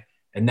way.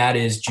 And that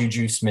is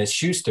Juju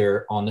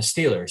Smith-Schuster on the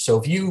Steelers.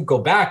 So if you go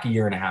back a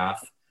year and a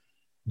half,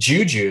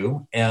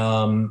 Juju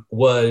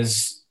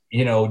was,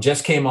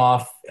 just came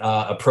off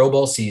a Pro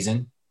Bowl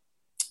season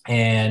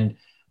and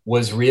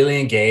was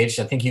really engaged.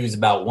 I think he was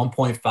about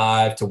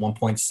 1.5 to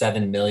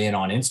 1.7 million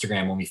on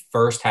Instagram when we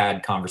first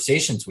had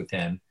conversations with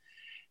him.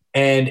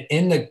 And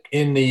in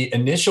the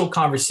initial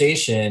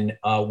conversation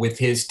with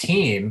his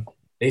team,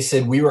 they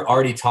said we were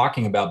already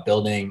talking about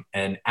building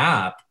an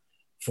app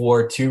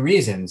for two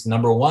reasons.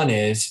 Number one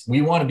is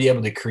we want to be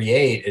able to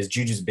create, as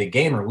Juju's a big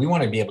gamer, we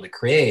want to be able to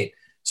create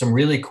some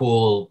really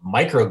cool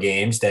micro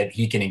games that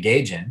he can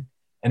engage in.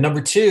 And number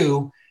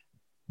two,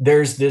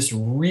 there's this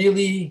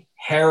really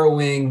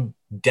harrowing,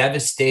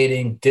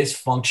 devastating,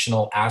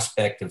 dysfunctional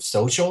aspect of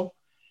social,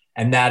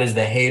 and that is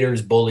the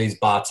haters, bullies,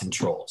 bots, and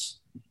trolls.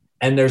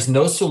 And there's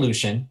no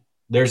solution.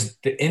 The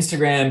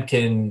Instagram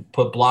can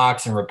put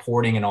blocks and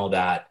reporting and all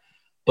that,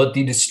 but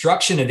the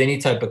destruction of any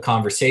type of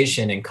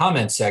conversation in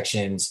comment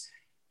sections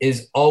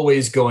is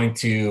always going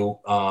to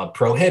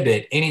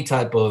prohibit any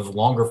type of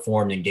longer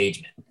form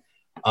engagement.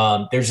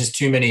 There's just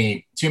too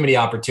many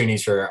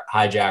opportunities for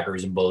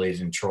hijackers and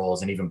bullies and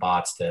trolls and even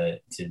bots to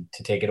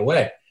take it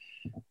away.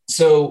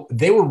 So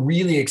they were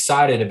really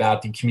excited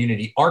about the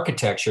community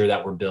architecture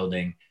that we're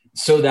building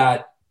so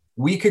that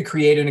we could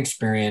create an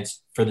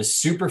experience for the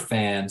super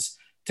fans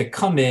to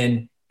come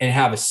in and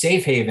have a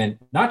safe haven,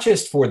 not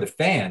just for the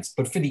fans,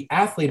 but for the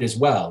athlete as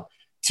well,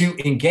 to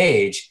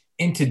engage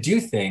and to do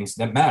things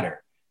that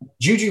matter.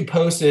 Juju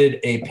posted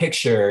a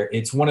picture.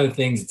 It's one of the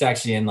things, it's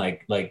actually in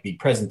like the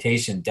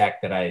presentation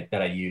deck that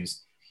I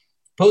used.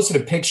 Posted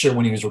a picture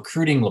when he was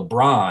recruiting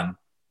LeBron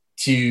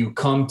to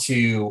come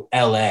to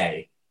LA.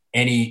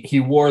 And he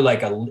wore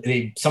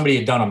somebody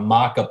had done a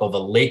mock-up of a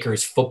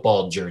Lakers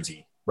football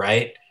jersey,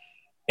 right?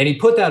 And he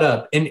put that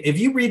up. And if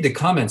you read the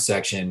comment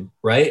section,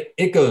 right,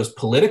 it goes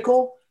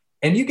political.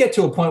 And you get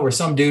to a point where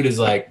some dude is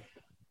like,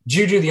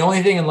 Juju, the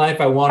only thing in life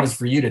I want is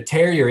for you to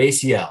tear your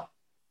ACL.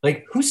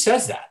 Like, who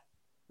says that,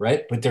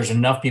 right? But there's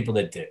enough people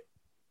that do.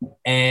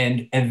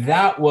 And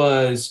that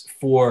was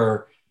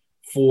for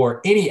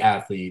any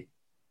athlete.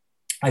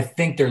 I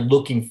think they're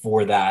looking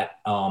for that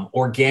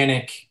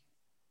organic,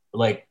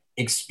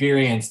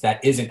 experience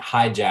that isn't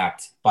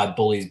hijacked by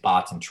bullies,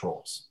 bots, and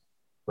trolls,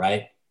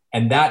 right?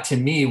 And that to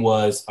me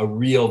was a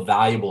real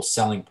valuable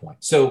selling point.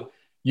 So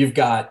you've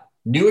got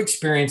new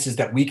experiences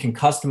that we can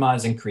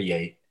customize and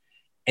create,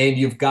 and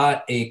you've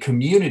got a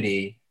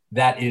community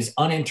that is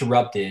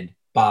uninterrupted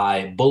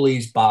by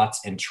bullies, bots,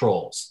 and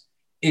trolls.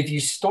 If you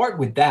start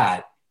with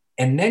that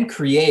and then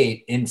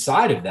create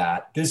inside of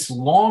that this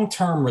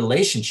long-term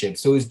relationship,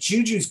 so as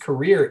Juju's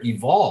career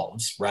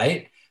evolves,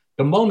 right?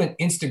 The moment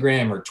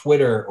Instagram or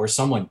Twitter or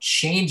someone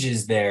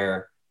changes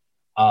their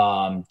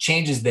algorithm,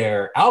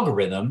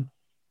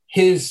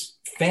 his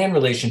fan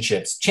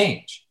relationships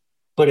change.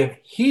 But if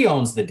he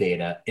owns the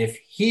data, if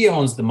he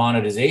owns the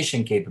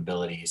monetization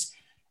capabilities,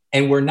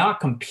 and we're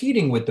not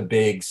competing with the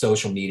big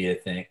social media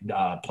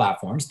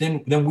platforms,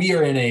 then we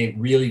are in a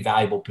really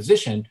valuable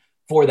position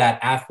for that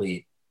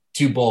athlete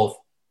to both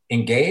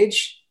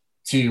engage,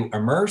 to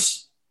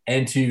immerse,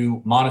 and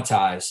to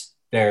monetize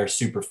their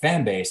super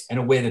fan base in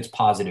a way that's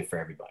positive for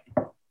everybody.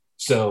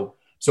 So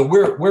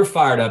we're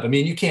fired up. I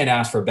mean, you can't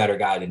ask for a better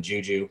guy than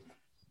Juju.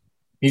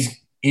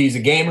 He's a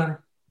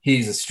gamer.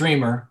 He's a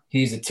streamer.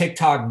 He's a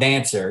TikTok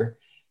dancer.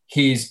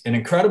 He's an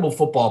incredible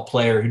football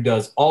player who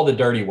does all the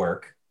dirty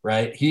work,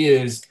 right?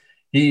 He's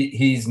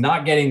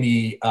not getting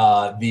the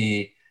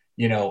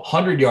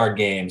 100-yard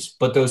games,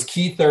 but those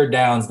key third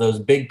downs, those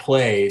big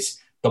plays,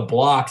 the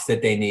blocks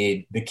that they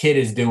need, the kid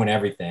is doing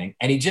everything.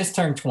 And he just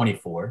turned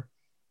 24.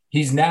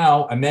 He's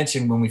now, I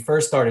mentioned when we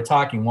first started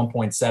talking,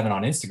 1.7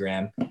 on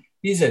Instagram.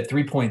 He's at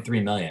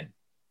 3.3 million.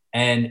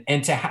 And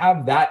to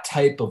have that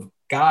type of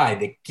guy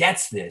that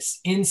gets this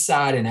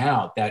inside and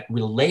out, that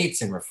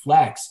relates and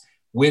reflects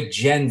with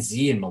Gen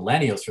Z and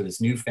millennials for this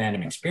new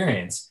fandom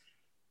experience,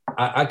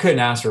 I couldn't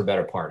ask for a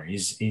better partner.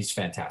 He's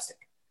fantastic.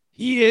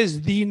 He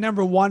is the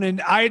number one.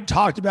 And I had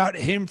talked about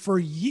him for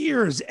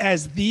years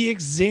as the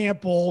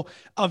example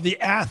of the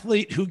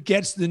athlete who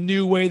gets the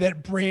new way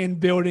that brand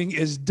building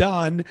is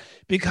done,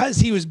 because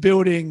he was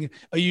building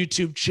a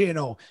YouTube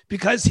channel,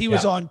 because he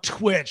was on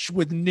Twitch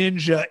with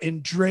Ninja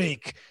and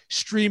Drake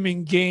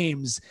streaming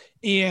games.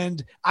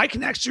 And I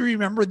can actually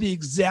remember the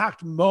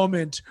exact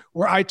moment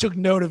where I took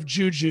note of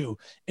Juju.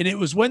 And it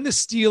was when the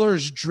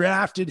Steelers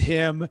drafted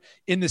him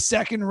in the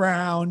second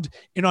round.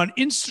 And on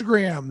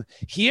Instagram,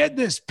 he had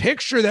this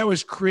picture that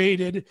was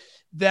created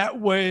that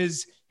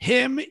was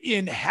him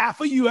in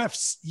half a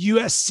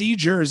USC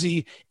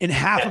jersey and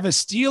half of a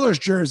Steelers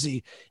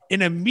jersey.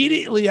 And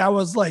immediately I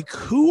was like,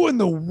 who in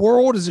the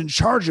world is in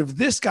charge of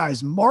this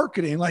guy's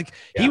marketing? Like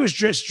he was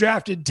just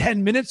drafted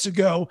 10 minutes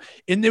ago,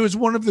 and it was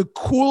one of the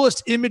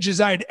coolest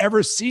images I had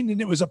ever seen. And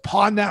it was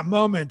upon that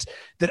moment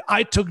that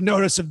I took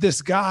notice of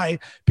this guy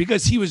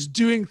because he was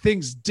doing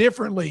things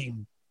differently.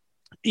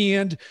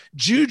 And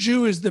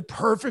Juju is the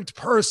perfect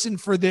person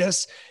for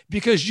this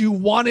because you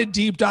want to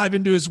deep dive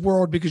into his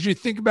world, because you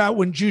think about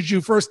when Juju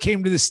first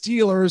came to the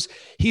Steelers,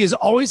 he has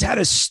always had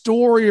a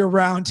story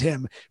around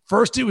him.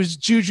 First, it was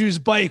Juju's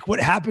bike. What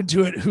happened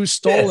to it? Who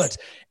stole it?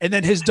 And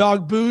then his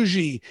dog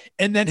Bougie.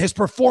 And then his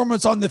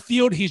performance on the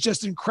field. He's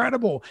just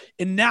incredible.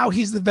 And now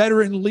he's the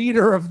veteran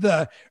leader of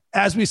the,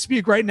 as we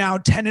speak right now,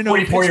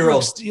 10-0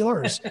 Pittsburgh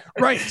Steelers.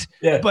 Right.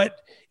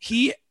 But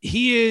he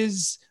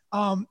is...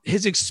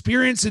 his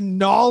experience and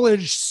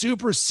knowledge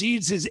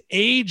supersedes his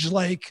age.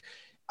 Like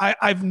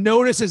I've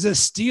noticed as a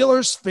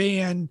Steelers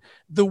fan,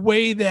 the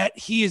way that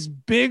he is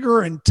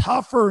bigger and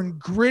tougher and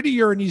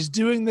grittier, and he's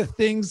doing the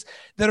things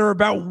that are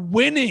about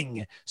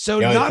winning. So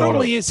not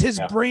only is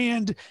his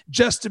brand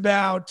just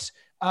about,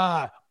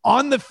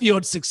 on the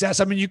field success.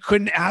 I mean, you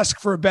couldn't ask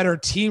for a better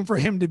team for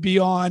him to be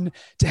on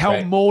to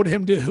help mold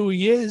him to who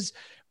he is.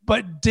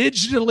 But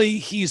digitally,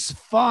 he's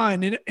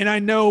fun. And I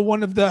know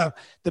one of the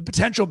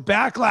potential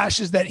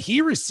backlashes that he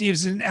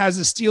receives, and as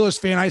a Steelers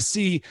fan, I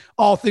see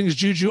all things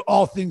Juju,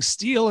 all things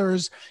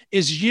Steelers,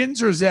 is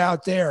Yinzer's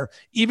out there.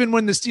 Even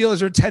when the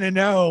Steelers are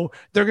 10-0,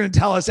 they're going to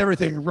tell us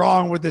everything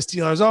wrong with the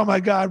Steelers. Oh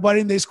my God, why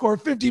didn't they score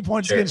 50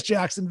 points against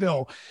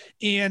Jacksonville?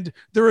 And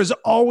there is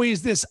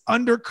always this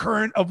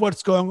undercurrent of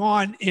what's going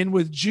on. And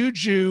with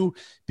Juju,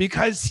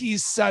 because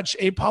he's such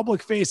a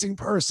public-facing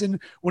person,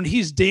 when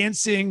he's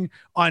dancing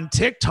on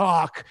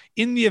TikTok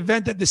in the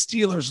event that the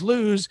Steelers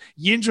lose,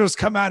 Yinzer's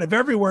come out of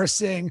everywhere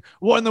saying,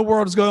 what in the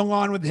world is going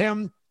on with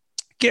him?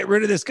 Get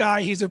rid of this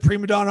guy. He's a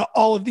prima donna,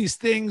 all of these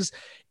things.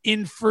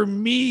 And for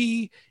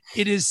me,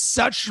 it is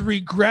such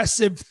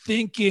regressive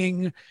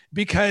thinking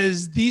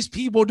because these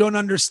people don't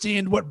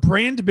understand what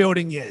brand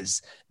building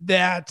is,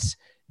 that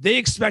they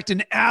expect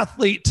an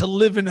athlete to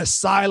live in a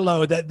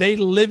silo, that they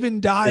live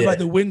and die by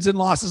the wins and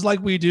losses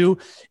like we do.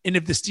 And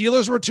if the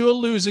Steelers were to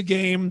lose a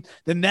game,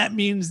 then that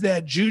means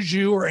that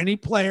Juju or any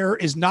player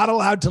is not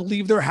allowed to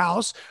leave their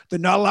house. They're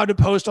not allowed to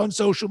post on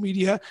social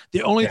media.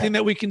 The only thing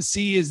that we can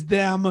see is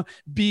them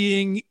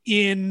being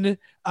in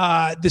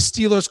the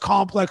Steelers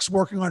complex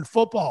working on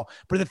football.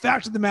 But the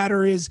fact of the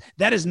matter is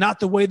that is not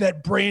the way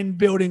that brand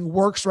building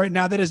works right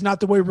now. That is not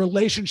the way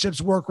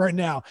relationships work right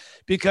now,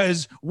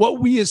 because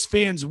what we as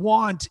fans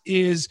want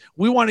is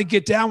we want to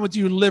get down with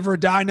you, live or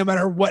die, no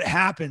matter what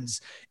happens.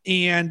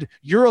 And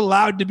you're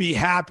allowed to be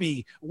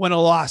happy when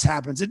a loss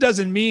happens. It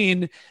doesn't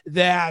mean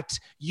that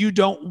you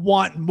don't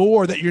want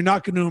more, that you're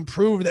not going to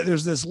improve, that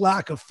there's this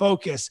lack of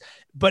focus.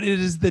 But it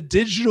is the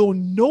digital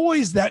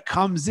noise that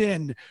comes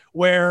in,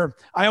 where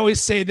I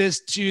always say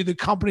this to the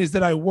companies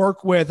that I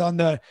work with on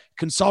the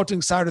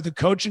consulting side or the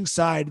coaching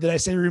side, that I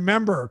say,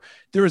 remember,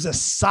 there is a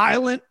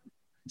silent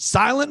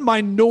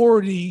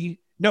majority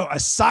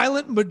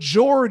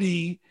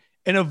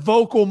and a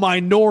vocal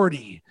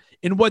minority.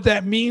 And what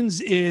that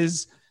means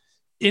is,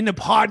 in a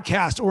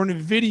podcast or in a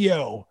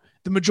video,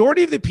 the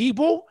majority of the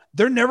people,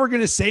 they're never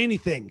going to say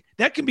anything.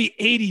 That can be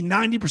 80,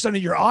 90%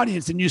 of your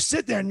audience. And you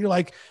sit there and you're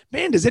like,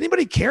 man, does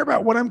anybody care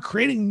about what I'm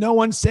creating? No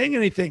one's saying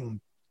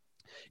anything.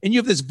 And you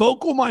have this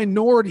vocal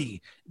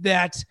minority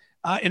that,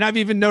 and I've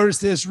even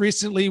noticed this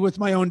recently with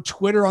my own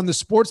Twitter on the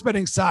sports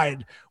betting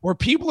side, where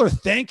people are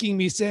thanking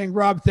me saying,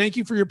 Rob, thank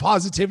you for your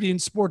positivity in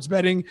sports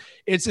betting.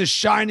 It's a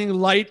shining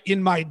light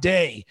in my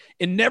day.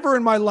 And never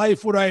in my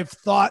life would I have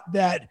thought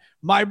that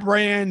my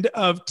brand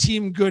of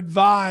Team Good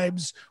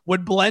Vibes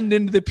would blend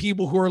into the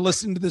people who are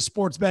listening to the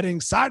sports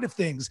betting side of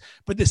things.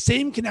 But the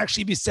same can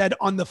actually be said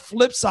on the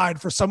flip side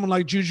for someone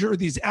like Juju or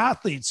these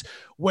athletes,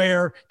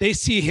 where they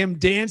see him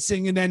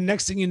dancing, and then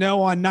next thing you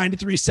know, on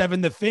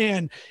 93.7 The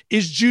Fan,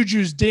 is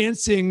Juju's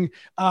dancing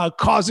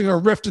causing a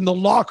rift in the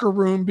locker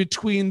room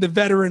between the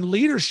veteran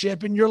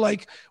leadership. And you're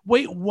like,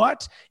 wait,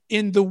 what?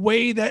 In the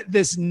way that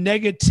this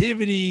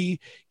negativity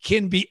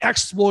can be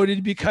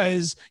exploited,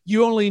 because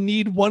you only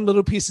need one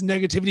little piece of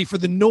negativity for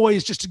the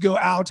noise just to go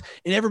out,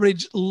 and everybody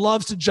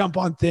loves to jump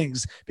on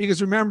things.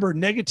 Because remember,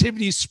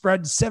 negativity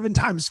spreads 7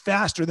 times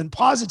faster than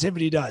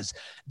positivity does.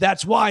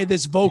 That's why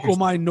this vocal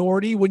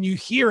minority, when you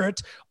hear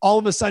it, all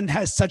of a sudden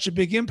has such a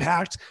big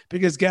impact,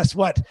 because guess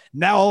what?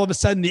 Now all of a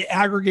sudden the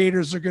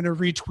aggregators are going to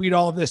retweet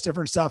all of this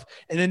different stuff.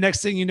 And the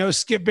next thing you know,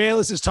 Skip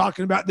Bayless is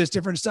talking about this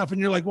different stuff.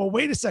 And you're like, well,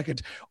 wait a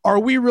second. Are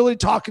we really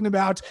talking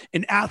about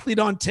an athlete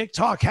on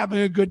TikTok having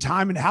a good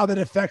time, and how that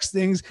affects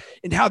things,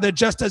 and how that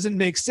just doesn't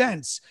make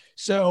sense?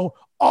 So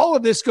all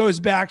of this goes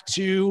back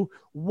to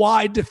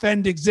why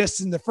Defend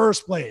exists in the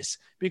first place,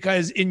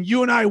 because in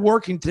you and I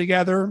working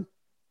together,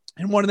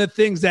 and one of the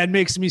things that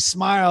makes me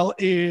smile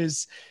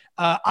is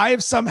I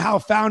have somehow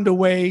found a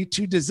way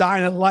to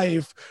design a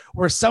life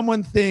where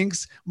someone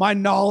thinks my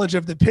knowledge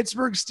of the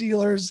Pittsburgh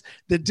Steelers,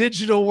 the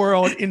digital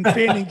world, in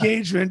fan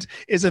engagement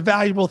is a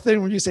valuable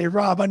thing. When you say,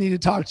 Rob, I need to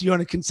talk to you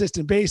on a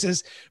consistent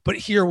basis, but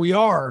here we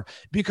are,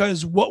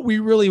 because what we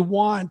really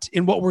want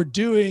and what we're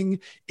doing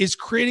is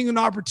creating an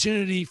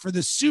opportunity for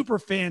the super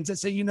fans that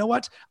say, you know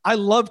what? I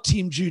love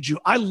Team Juju.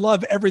 I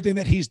love everything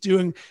that he's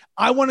doing.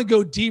 I want to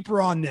go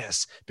deeper on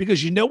this,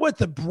 because you know what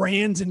the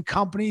brands and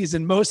companies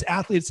and most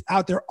athletes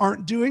out there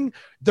aren't doing?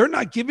 They're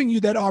not giving you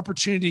that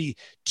opportunity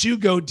to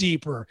go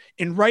deeper.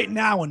 And right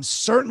now, and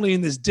certainly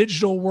in this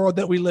digital world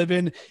that we live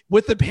in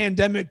with the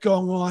pandemic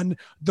going on,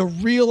 the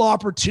real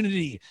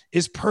opportunity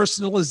is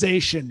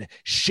personalization,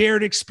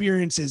 shared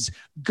experiences,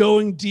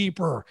 going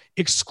deeper,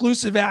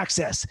 exclusive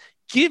access.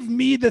 Give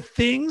me the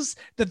things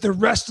that the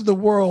rest of the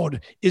world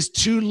is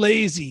too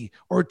lazy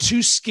or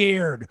too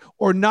scared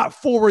or not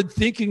forward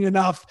thinking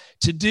enough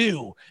to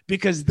do,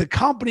 because the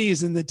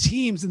companies and the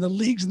teams and the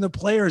leagues and the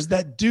players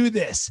that do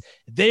this,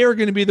 they are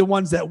going to be the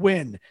ones that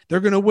win. They're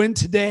going to win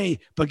today,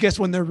 but guess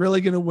when they're really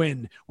going to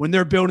win? When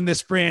they're building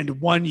this brand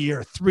 1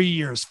 year, 3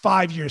 years,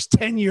 5 years,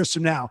 10 years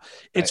from now.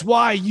 It's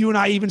why you and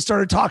I even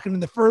started talking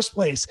in the first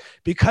place,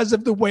 because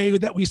of the way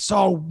that we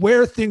saw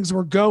where things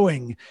were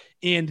going.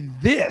 And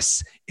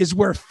this is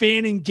where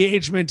fan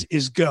engagement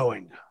is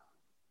going.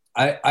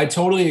 I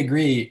totally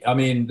agree. I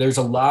mean, there's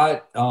a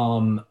lot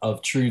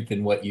of truth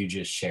in what you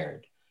just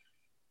shared.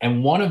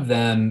 And one of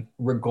them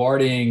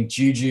regarding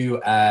Juju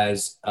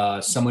as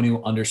someone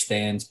who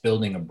understands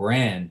building a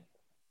brand,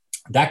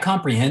 that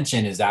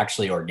comprehension is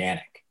actually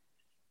organic.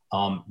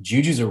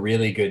 Juju's a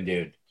really good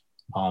dude.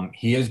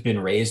 He has been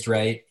raised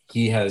right.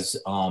 He has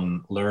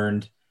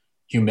learned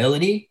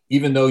humility,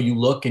 even though you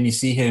look and you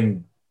see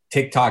him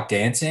TikTok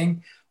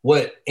dancing.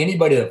 What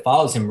anybody that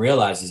follows him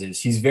realizes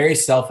is he's very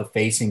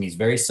self-effacing. He's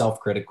very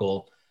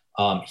self-critical.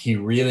 He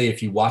really,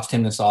 if you watched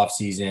him this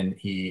offseason,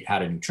 he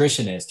had a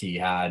nutritionist. He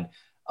had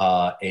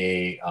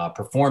a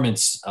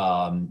performance,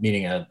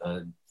 meaning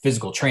a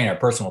physical trainer, a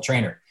personal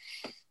trainer.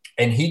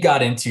 And he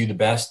got into the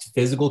best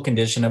physical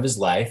condition of his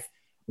life,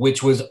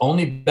 which was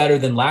only better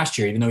than last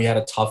year. Even though he had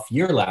a tough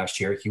year last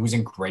year, he was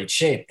in great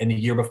shape. And the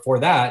year before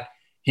that,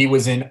 he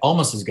was in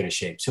almost as good a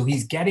shape. So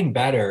he's getting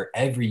better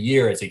every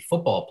year as a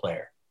football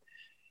player.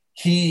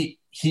 He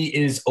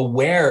is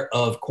aware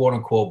of quote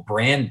unquote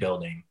brand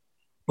building,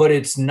 but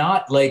it's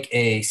not like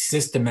a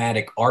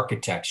systematic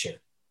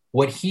architecture.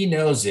 What he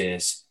knows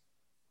is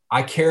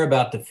I care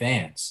about the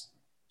fans.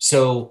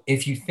 So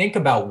if you think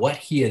about what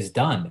he has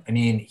done, I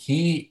mean,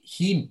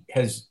 he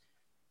has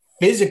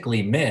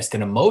physically missed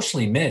and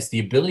emotionally missed the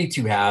ability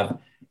to have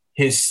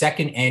his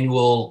second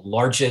annual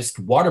largest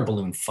water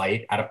balloon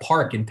fight at a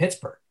park in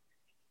Pittsburgh.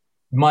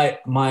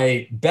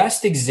 My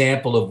best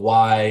example of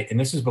why, and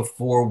this was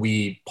before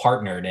we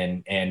partnered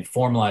and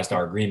formalized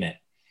our agreement,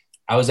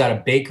 I was at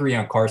a bakery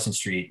on Carson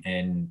Street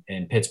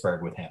in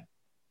Pittsburgh with him.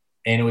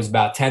 And it was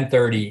about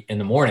 10:30 in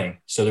the morning.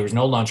 So there was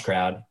no lunch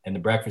crowd and the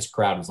breakfast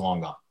crowd was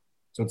long gone.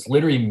 So it's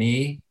literally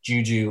me,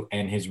 Juju,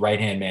 and his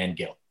right-hand man,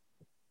 Gil.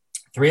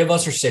 Three of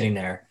us are sitting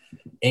there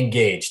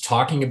engaged,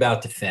 talking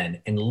about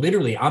defend. And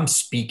literally I'm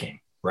speaking,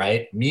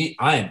 right?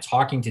 I am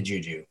talking to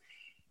Juju.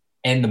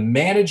 And the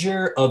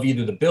manager of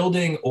either the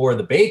building or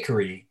the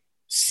bakery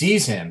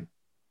sees him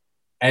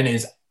and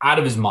is out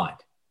of his mind,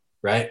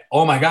 right?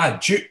 Oh my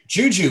God,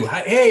 Juju,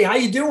 hey, how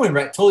you doing?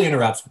 Right? Totally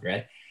interrupts me,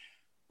 right?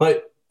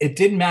 But it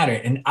didn't matter.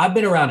 And I've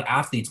been around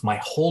athletes my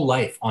whole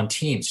life on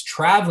teams,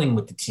 traveling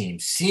with the team,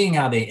 seeing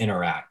how they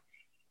interact.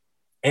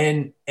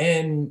 And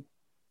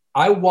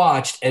I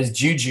watched as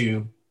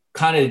Juju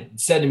kind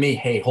of said to me,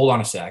 hey, hold on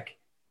a sec,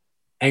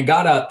 and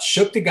got up,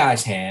 shook the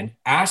guy's hand,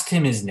 asked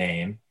him his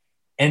name,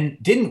 and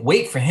didn't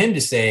wait for him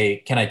to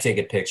say, can I take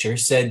a picture?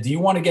 Said, do you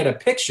want to get a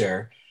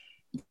picture?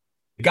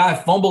 The guy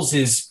fumbles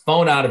his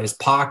phone out of his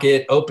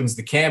pocket, opens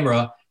the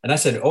camera. And I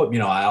said, oh,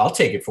 I'll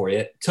take it for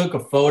you. Took a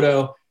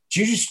photo.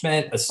 Juju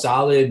spent a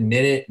solid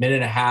minute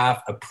and a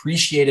half,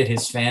 appreciated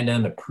his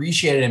fandom,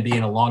 appreciated him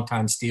being a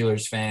longtime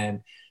Steelers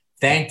fan,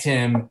 thanked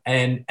him.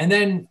 And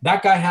then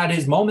that guy had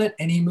his moment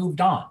and he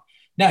moved on.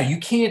 Now, you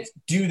can't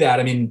do that.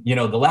 I mean,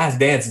 The Last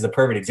Dance is a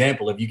perfect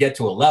example. If you get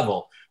to a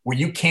level where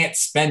you can't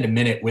spend a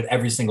minute with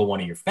every single one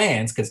of your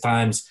fans, because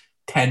times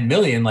 10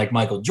 million, like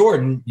Michael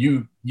Jordan,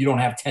 you don't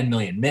have 10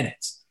 million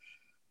minutes.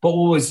 But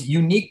what was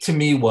unique to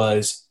me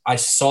was I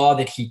saw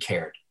that he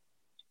cared.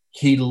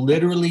 He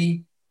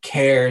literally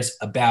cares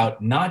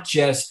about not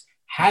just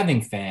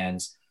having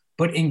fans,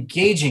 but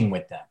engaging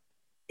with them.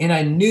 And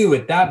I knew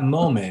at that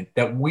moment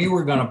that we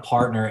were going to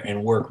partner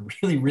and work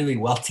really, really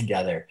well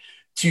together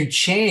to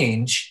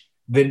change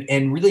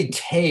and really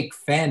take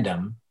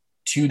fandom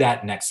to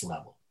that next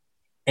level.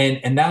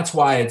 And that's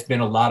why it's been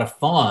a lot of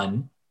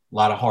fun, a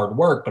lot of hard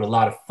work, but a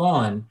lot of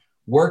fun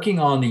working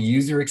on the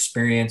user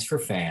experience for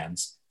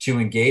fans to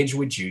engage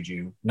with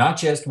Juju, not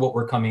just what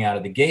we're coming out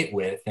of the gate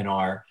with in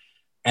our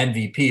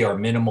MVP, our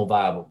minimal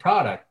viable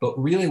product, but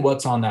really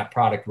what's on that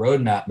product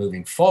roadmap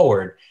moving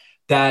forward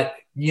that,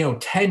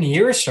 10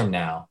 years from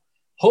now,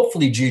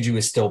 hopefully Juju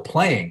is still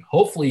playing.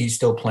 Hopefully he's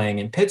still playing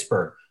in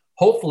Pittsburgh.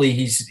 Hopefully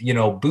he's,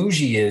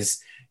 Bougie is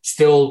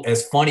still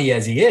as funny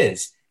as he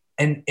is.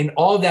 And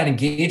all of that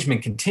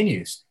engagement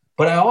continues.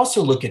 But I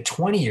also look at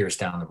 20 years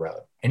down the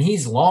road, and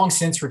he's long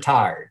since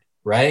retired,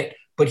 right?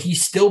 But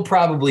he's still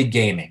probably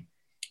gaming.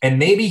 And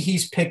maybe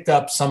he's picked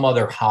up some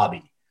other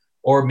hobby,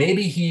 or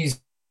maybe he's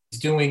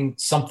doing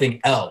something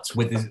else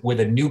with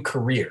a new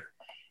career.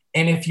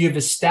 And if you've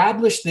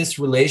established this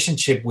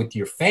relationship with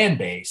your fan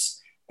base,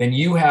 then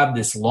you have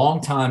this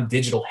long-time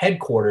digital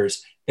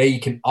headquarters that you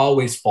can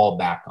always fall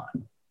back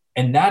on.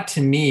 And that,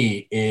 to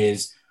me,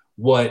 is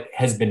what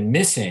has been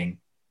missing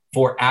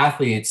for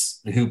athletes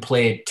who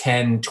played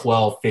 10,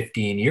 12,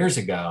 15 years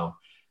ago,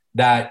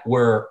 that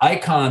were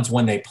icons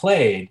when they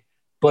played,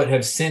 but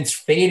have since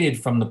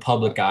faded from the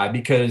public eye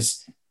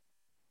because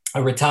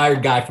a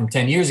retired guy from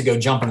 10 years ago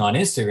jumping on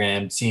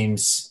Instagram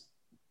seems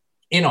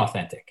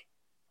inauthentic.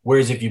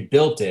 Whereas if you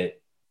built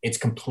it, it's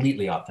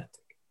completely authentic.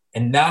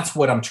 And that's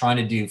what I'm trying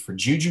to do for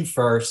Juju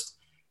first.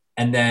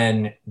 And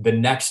then the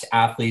next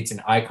athletes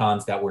and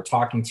icons that we're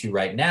talking to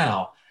right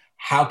now,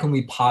 how can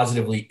we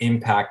positively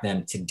impact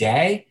them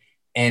today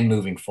and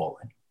moving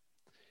forward?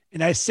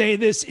 And I say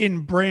this in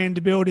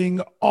brand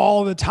building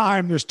all the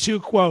time. There's two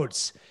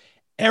quotes.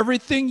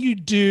 Everything you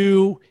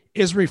do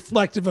is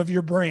reflective of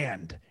your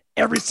brand.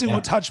 Every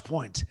single touch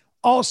point.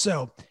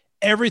 Also,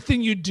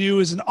 everything you do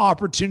is an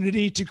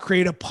opportunity to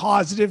create a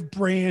positive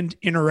brand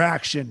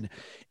interaction.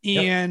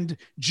 And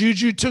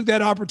Juju took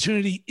that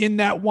opportunity in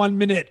that 1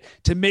 minute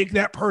to make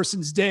that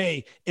person's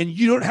day. And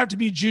you don't have to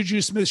be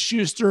Juju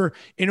Smith-Schuster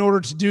in order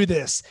to do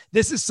this.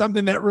 This is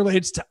something that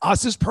relates to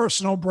us as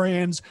personal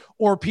brands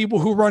or people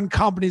who run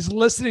companies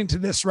listening to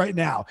this right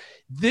now.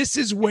 This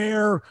is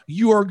where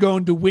you are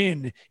going to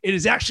win. It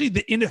is actually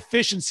the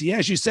inefficiency.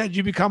 As you said,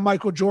 you become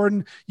Michael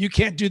Jordan. You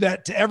can't do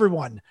that to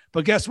everyone.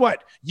 But guess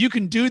what? You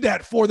can do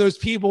that for those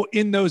people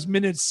in those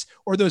minutes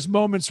or those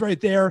moments right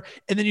there.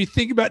 And then you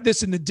think about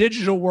this in the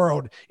digital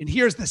world. And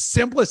here's the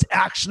simplest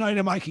action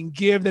item I can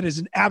give that is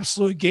an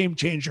absolute game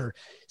changer.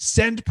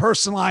 Send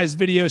personalized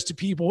videos to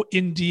people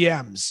in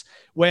DMs.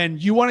 When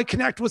you want to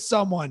connect with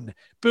someone,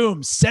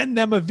 boom, send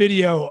them a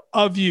video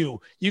of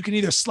you. You can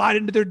either slide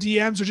into their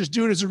DMs or just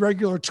do it as a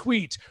regular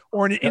tweet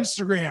or an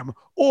Instagram.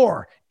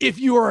 Or if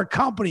you are a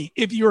company,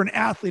 if you're an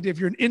athlete, if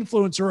you're an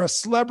influencer or a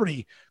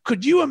celebrity,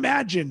 could you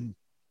imagine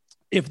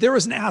if there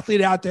was an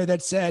athlete out there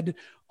that said,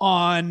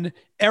 on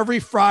every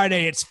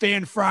Friday, it's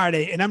Fan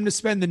Friday, and I'm going to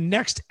spend the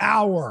next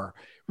hour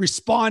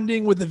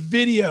responding with a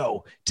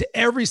video to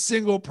every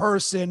single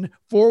person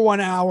for 1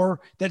 hour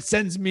that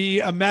sends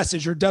me a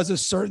message or does a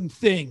certain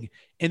thing.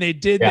 And they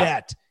did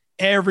that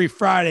every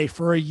Friday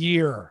for a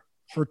year,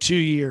 for 2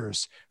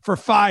 years, for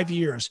 5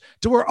 years,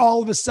 to where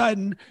all of a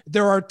sudden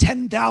there are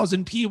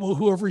 10,000 people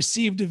who have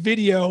received a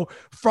video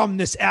from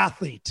this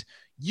athlete.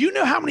 You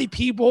know how many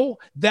people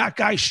that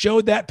guy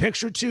showed that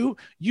picture to?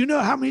 You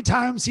know how many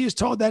times he has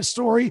told that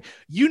story?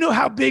 You know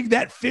how big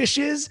that fish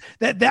is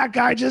that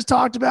guy just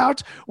talked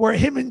about, where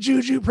him and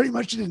Juju pretty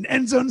much did an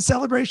end zone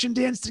celebration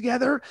dance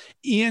together.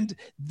 And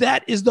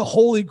that is the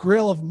holy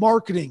grail of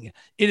marketing.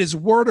 It is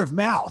word of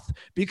mouth,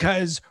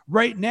 because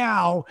right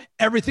now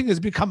everything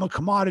has become a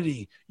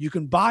commodity. You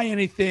can buy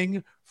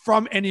anything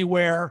from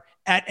anywhere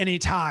at any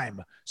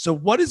time. So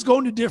what is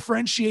going to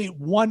differentiate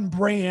one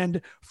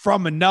brand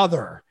from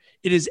another?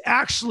 It is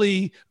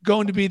actually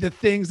going to be the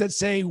things that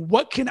say,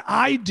 what can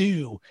I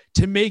do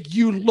to make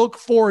you look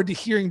forward to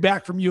hearing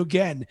back from you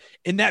again?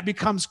 And that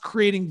becomes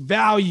creating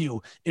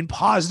value in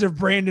positive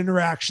brand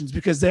interactions,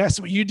 because that's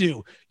what you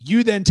do.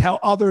 You then tell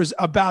others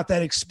about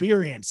that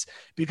experience,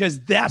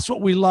 because that's what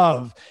we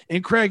love.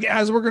 And Craig,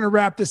 as we're going to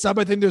wrap this up,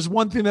 I think there's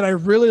one thing that I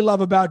really love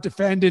about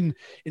Defend, and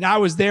I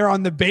was there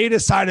on the beta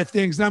side of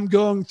things, and I'm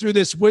going through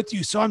this with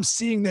you. So I'm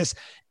seeing this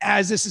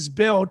as this is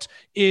built,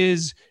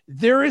 is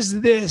there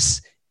is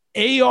this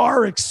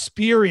AR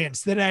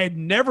experience that I had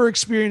never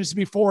experienced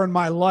before in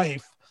my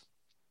life,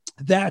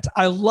 that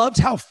I loved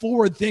how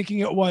forward thinking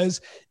it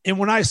was. And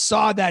when I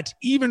saw that,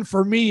 even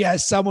for me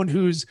as someone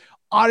who's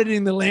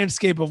auditing the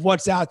landscape of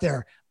what's out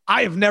there,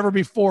 I have never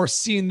before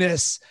seen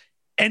this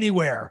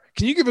anywhere.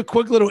 Can you give a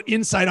quick little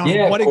insight on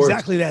what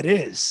exactly that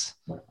is?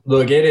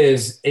 Look,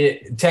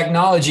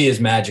 technology is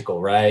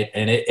magical, right?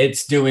 And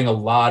it's doing a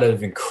lot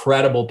of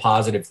incredible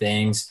positive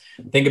things.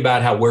 Think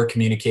about how we're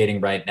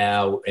communicating right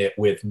now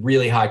with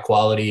really high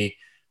quality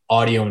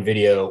audio and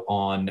video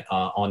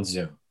on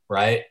Zoom,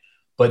 right?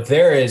 But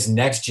there is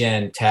next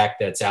gen tech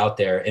that's out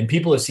there, and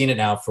people have seen it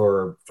now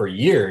for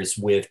years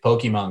with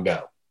Pokemon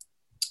Go,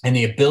 and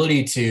the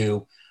ability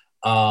to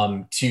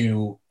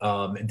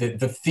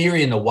the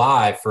theory and the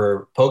why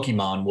for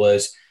Pokemon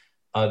was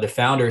the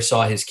founder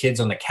saw his kids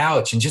on the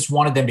couch and just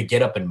wanted them to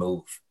get up and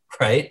move,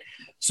 right?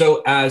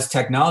 So as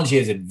technology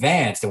has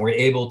advanced and we're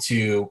able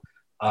to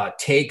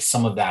take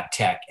some of that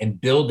tech and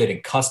build it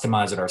and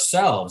customize it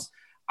ourselves,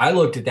 I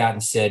looked at that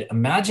and said,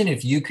 imagine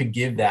if you could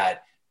give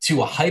that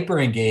to a hyper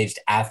engaged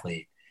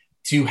athlete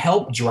to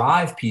help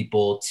drive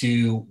people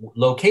to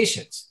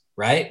locations,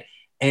 right?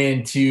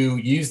 and to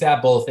use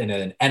that both in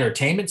an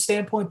entertainment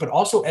standpoint, but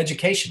also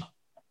educational,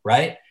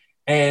 right?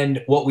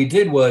 And what we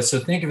did was, so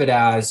think of it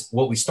as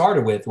what we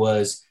started with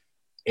was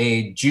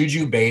a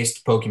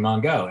Juju-based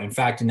Pokemon Go. In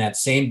fact, in that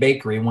same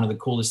bakery, one of the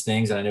coolest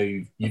things, and I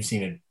know you've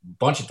seen it a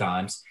bunch of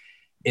times,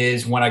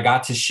 is when I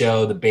got to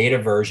show the beta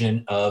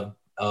version of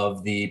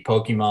the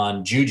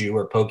Pokemon Juju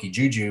or Poke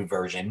Juju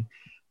version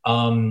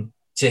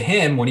to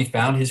him when he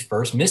found his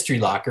first mystery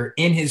locker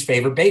in his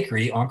favorite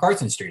bakery on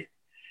Carson Street.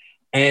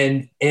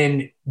 And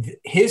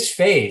his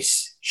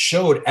face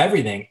showed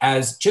everything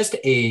as just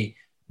a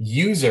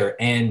user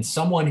and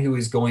someone who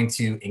is going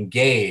to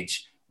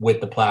engage with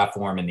the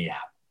platform and the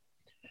app.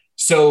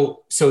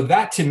 So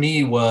that to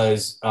me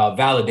was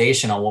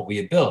validation on what we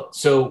had built.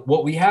 So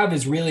what we have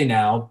is really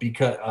now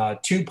because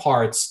two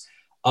parts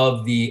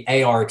of the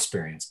AR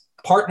experience.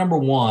 Part number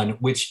one,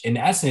 which in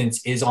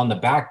essence is on the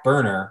back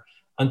burner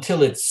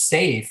until it's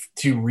safe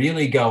to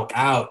really go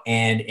out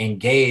and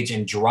engage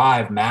and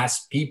drive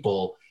mass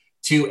people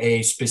to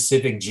a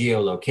specific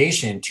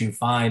geolocation to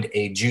find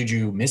a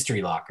Juju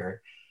mystery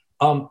locker.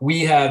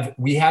 We had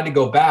to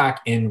go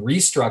back and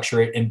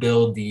restructure it and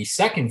build the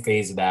second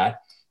phase of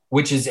that,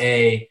 which is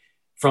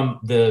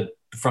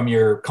from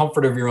your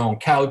comfort of your own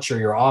couch or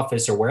your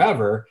office or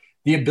wherever,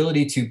 the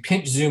ability to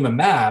pinch zoom a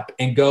map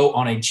and go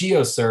on a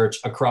geo search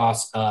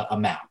across a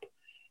map.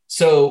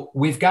 So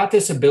we've got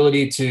this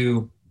ability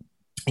to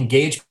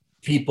engage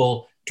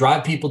people,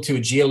 drive people to a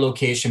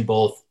geolocation,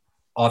 both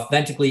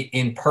authentically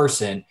in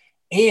person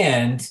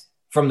and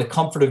from the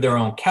comfort of their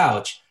own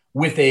couch,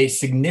 with a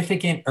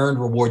significant earned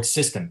reward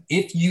system.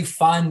 If you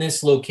find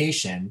this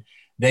location,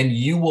 then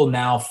you will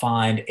now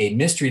find a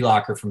mystery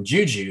locker from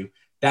Juju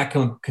that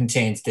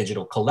contains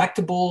digital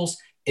collectibles.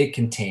 It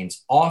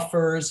contains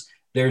offers.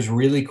 There's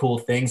really cool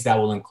things that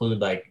will include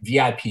like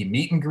VIP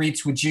meet and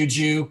greets with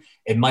Juju.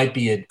 It might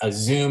be a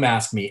Zoom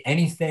Ask Me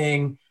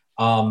Anything.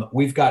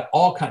 We've got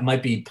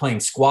might be playing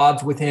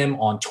squads with him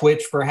on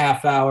Twitch for a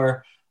half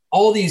hour.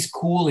 All these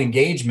cool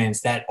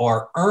engagements that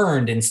are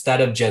earned instead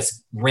of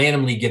just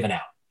randomly given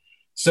out.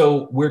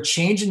 So we're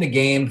changing the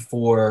game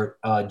for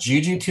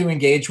Juju to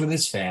engage with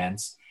his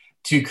fans,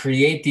 to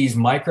create these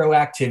micro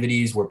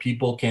activities where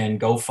people can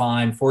go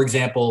find, for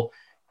example,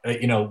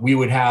 we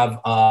would have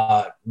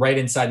right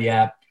inside the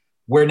app,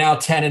 we're now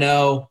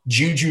 10-0,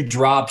 Juju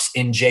drops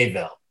in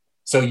Jayville.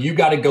 So you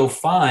got to go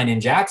find in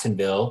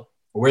Jacksonville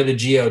where the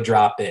geo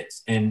drop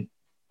is. And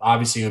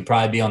obviously it would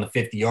probably be on the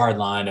 50-yard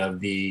line of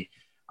the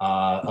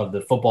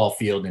football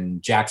field in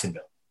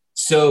Jacksonville.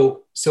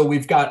 So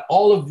we've got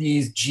all of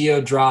these geo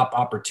drop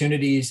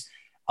opportunities.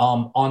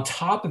 On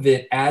top of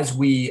it, as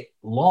we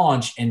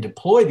launch and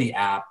deploy the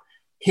app,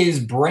 his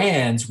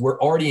brands, we're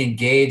already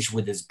engaged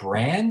with his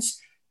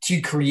brands to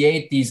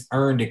create these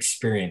earned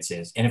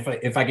experiences. And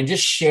if I can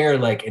just share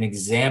like an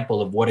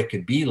example of what it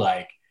could be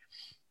like,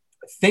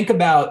 think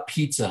about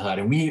Pizza Hut.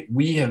 And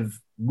we have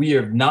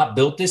not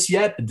built this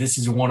yet, but this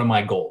is one of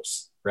my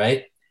goals,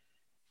 right?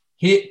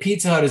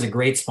 Pizza Hut is a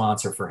great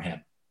sponsor for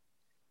him.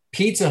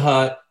 Pizza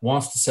Hut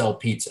wants to sell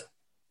pizza,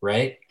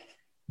 right?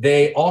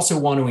 They also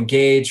want to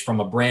engage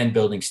from a brand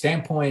building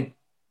standpoint.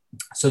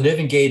 So they've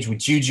engaged with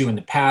Juju in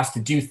the past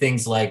to do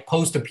things like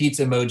post a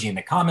pizza emoji in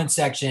the comment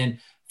section.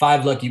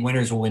 5 lucky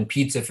winners will win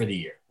pizza for the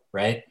year,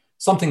 right?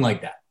 Something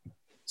like that.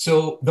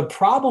 So the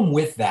problem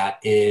with that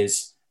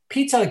is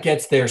Pizza Hut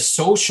gets their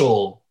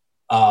social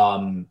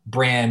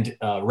brand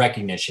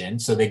recognition.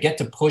 So they get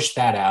to push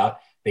that out.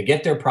 They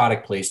get their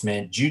product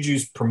placement.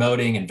 Juju's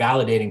promoting and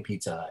validating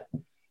Pizza Hut.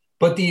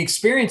 But the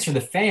experience for the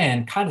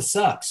fan kind of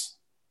sucks,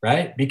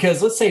 right?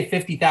 Because let's say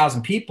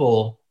 50,000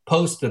 people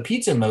post the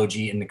pizza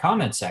emoji in the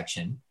comment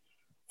section,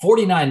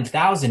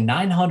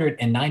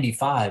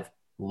 49,995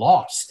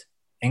 lost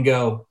and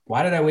go,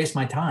 why did I waste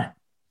my time?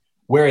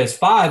 Whereas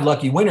 5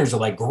 lucky winners are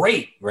like,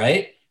 great,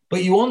 right?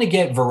 But you only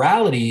get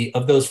virality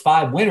of those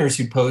 5 winners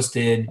who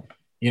posted,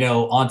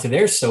 onto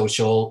their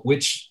social,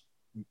 which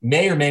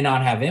may or may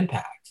not have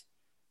impact.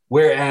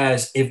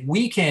 Whereas if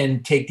we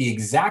can take the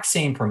exact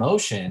same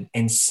promotion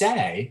and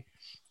say,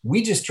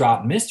 we just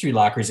dropped mystery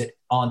lockers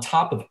on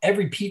top of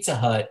every Pizza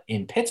Hut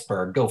in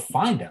Pittsburgh, go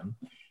find them.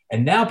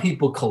 And now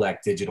people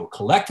collect digital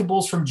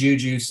collectibles from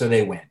Juju, so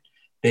they win.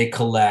 They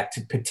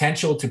collect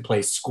potential to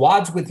play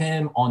squads with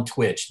him on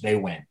Twitch, they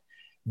win.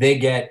 They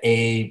get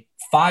a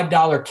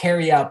 $5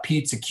 carry-out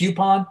pizza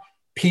coupon,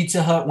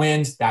 Pizza Hut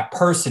wins, that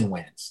person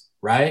wins,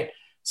 right?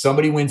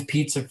 Somebody wins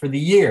pizza for the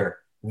year,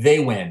 they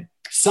win.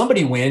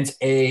 Somebody wins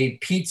a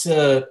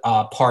pizza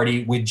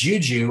party with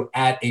Juju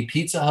at a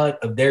Pizza Hut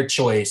of their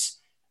choice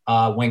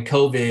when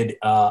COVID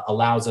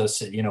allows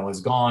us, is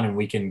gone and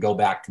we can go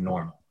back to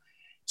normal.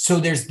 So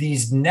there's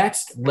these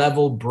next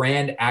level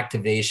brand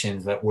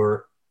activations that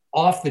we're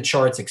off the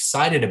charts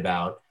excited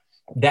about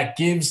that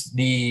gives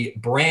the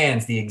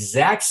brands the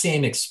exact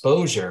same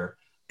exposure,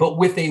 but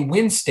with a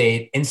win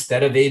state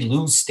instead of a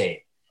lose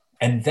state.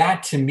 And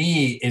that to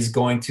me is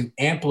going to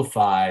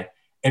amplify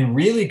and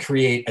really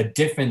create a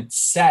different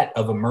set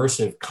of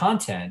immersive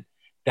content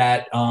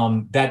that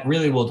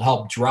really will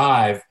help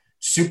drive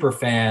super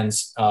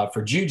fans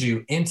for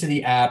Juju into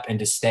the app and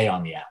to stay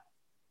on the app.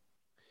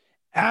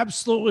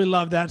 Absolutely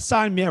love that.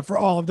 Sign me up for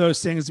all of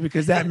those things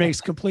because that makes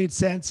complete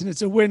sense. And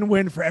it's a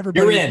win-win for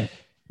everybody.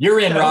 You're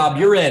in, Rob.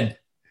 You're in.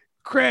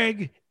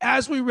 Craig,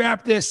 as we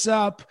wrap this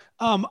up,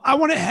 I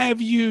want to have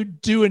you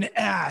do an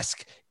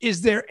ask.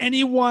 Is there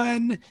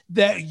anyone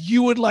that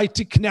you would like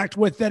to connect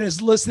with that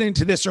is listening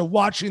to this or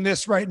watching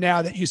this right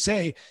now that you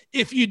say,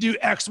 if you do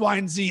X, Y,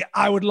 and Z,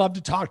 I would love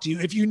to talk to you.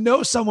 If you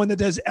know someone that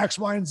does X,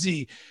 Y, and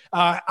Z,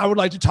 I would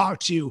like to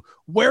talk to you.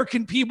 Where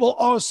can people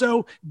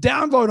also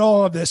download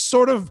all of this?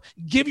 Sort of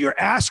give your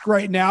ask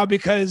right now,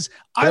 because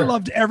I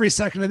loved every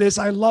second of this.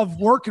 I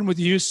love working with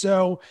you.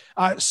 So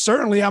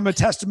certainly I'm a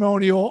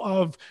testimonial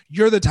of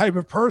you're the type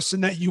of person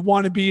that you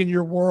want to be in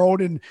your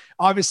world. And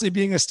obviously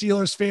being a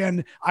Steelers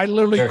fan, I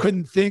literally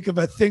couldn't think of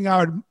a thing I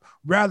would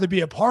rather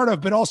be a part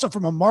of, but also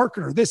from a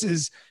marketer. This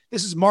is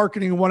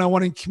marketing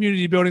 101 and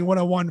community building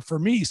 101 for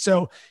me.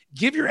 So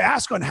give your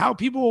ask on how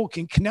people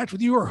can connect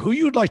with you or who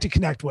you'd like to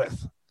connect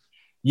with.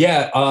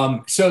 Yeah.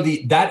 So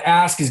that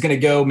ask is going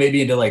to go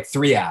maybe into like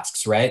 3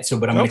 asks, right? So,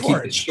 but I'm going to keep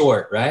it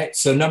short, right?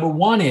 So number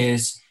 1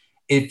 is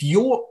if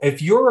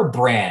you're a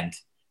brand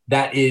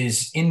that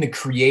is in the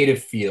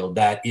creative field,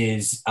 that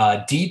is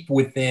deep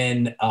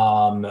within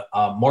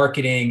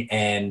marketing,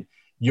 and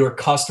your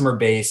customer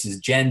base is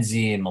Gen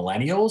Z and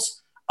millennials,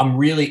 I'm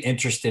really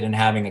interested in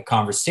having a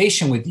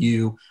conversation with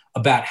you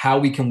about how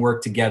we can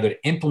work together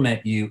to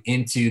implement you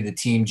into the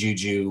Team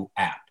Juju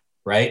app,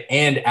 right?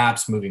 And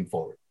apps moving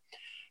forward.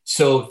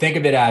 So think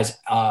of it as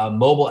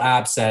mobile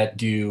apps that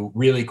do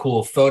really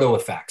cool photo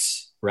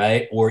effects,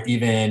 right? Or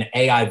even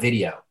AI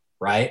video,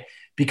 right?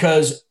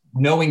 Because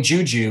knowing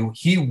Juju,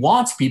 he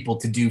wants people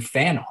to do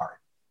fan art,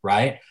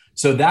 right?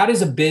 So that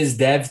is a biz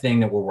dev thing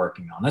that we're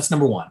working on. That's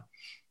number 1.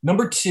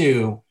 Number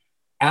 2,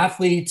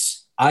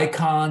 athletes,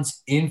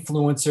 icons,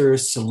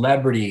 influencers,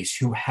 celebrities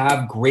who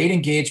have great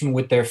engagement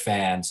with their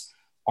fans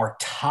are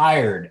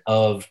tired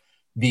of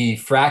the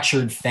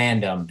fractured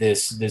fandom,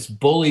 this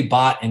bully,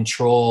 bot, and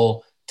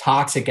troll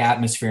toxic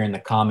atmosphere in the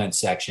comment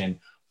section,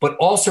 but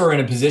also are in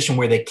a position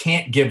where they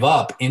can't give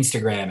up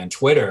Instagram and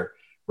Twitter,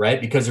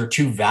 right? Because they're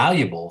too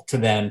valuable to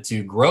them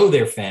to grow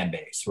their fan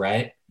base,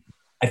 right?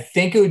 I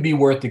think it would be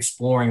worth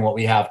exploring what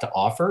we have to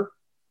offer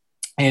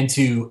and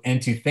to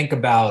think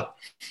about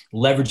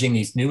leveraging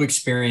these new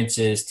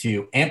experiences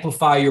to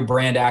amplify your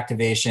brand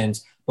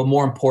activations, but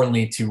more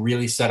importantly, to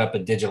really set up a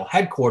digital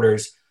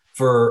headquarters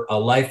for a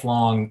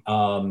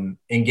lifelong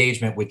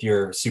engagement with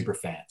your super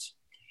fans.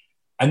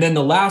 And then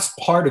the last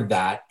part of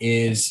that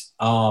is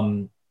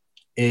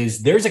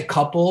there's a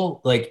couple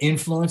like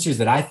influencers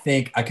that I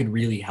think I could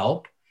really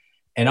help.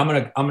 And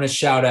I'm gonna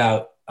shout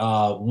out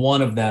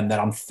one of them that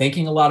I'm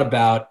thinking a lot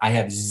about. I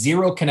have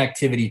zero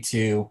connectivity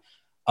to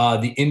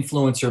the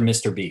influencer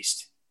Mr.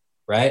 Beast,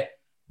 right?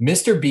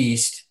 Mr.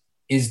 Beast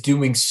is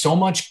doing so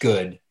much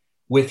good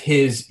with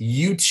his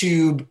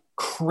YouTube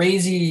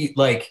crazy,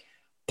 like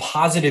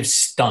positive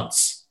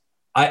stunts.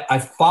 I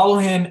follow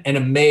him and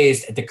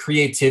amazed at the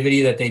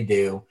creativity that they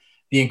do,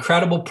 the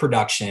incredible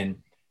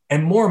production,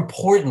 and more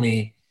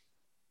importantly,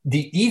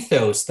 the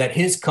ethos that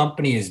his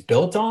company is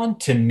built on.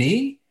 To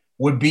me,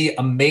 would be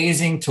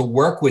amazing to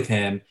work with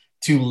him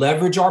to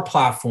leverage our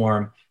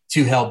platform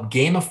to help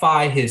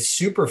gamify his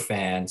super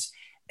fans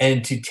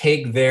and to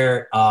take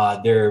their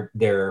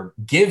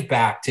give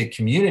back to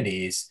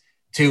communities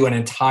to an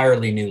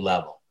entirely new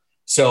level.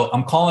 So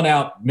I'm calling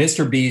out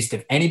Mr. Beast.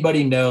 If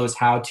anybody knows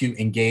how to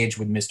engage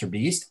with Mr.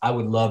 Beast, I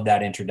would love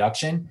that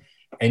introduction.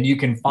 And you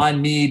can find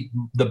me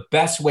the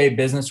best way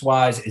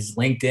business-wise is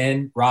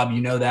LinkedIn. Rob, you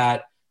know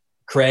that.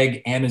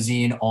 Craig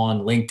Amazine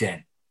on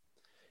LinkedIn.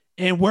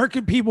 And where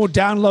can people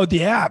download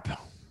the app?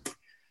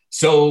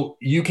 So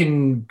you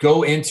can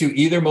go into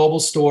either mobile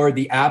store.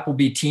 The app will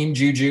be Team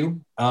Juju.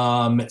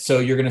 So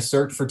you're going to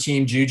search for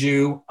Team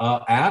Juju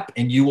app,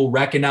 and you will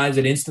recognize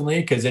it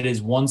instantly because it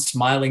is one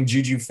smiling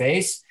Juju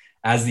face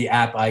as the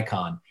app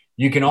icon.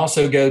 You can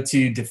also go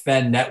to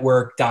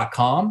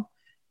defendnetwork.com,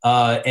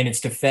 and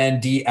it's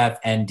defend,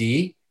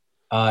 DFND,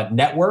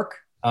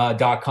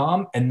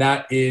 network.com. And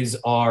that is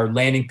our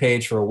landing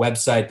page for a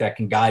website that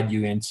can guide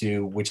you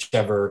into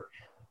whichever,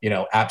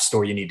 app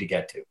store you need to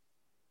get to.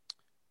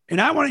 And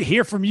I want to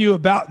hear from you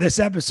about this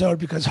episode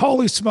because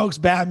holy smokes,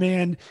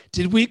 Batman,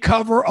 did we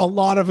cover a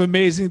lot of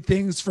amazing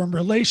things from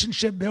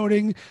relationship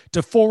building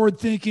to forward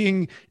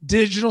thinking,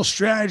 digital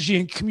strategy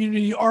and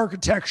community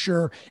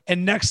architecture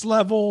and next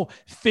level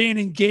fan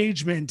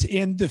engagement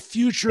and the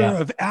future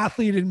of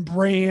athlete and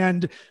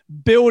brand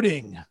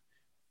building.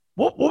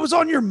 What was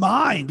on your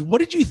mind? What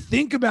did you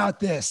think about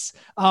this?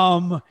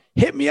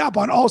 Hit me up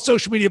on all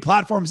social media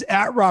platforms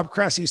at Rob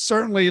Cressy,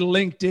 certainly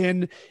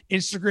LinkedIn,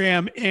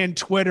 Instagram, and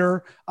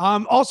Twitter.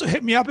 Also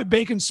hit me up at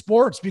Bacon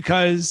Sports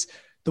because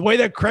the way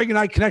that Craig and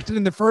I connected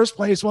in the first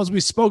place was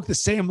we spoke the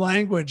same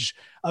language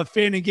of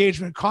fan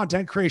engagement,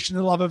 content creation,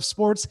 and love of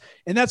sports.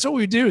 And that's what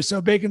we do.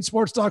 So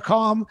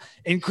baconsports.com.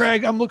 And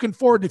Craig, I'm looking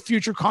forward to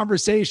future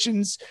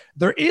conversations.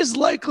 There is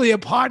likely a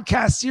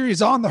podcast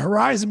series on the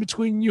horizon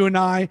between you and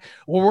I,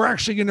 where we're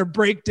actually going to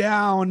break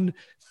down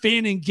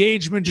fan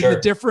engagement and Sure.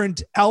 the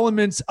different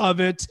elements of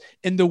it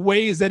and the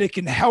ways that it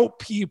can help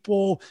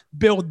people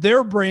build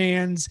their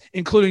brands,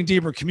 including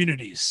deeper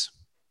communities.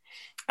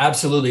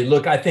 Absolutely.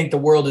 Look, I think the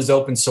world is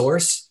open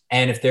source.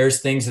 And if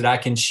there's things that I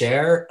can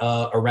share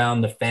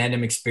around the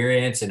fandom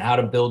experience and how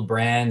to build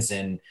brands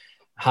and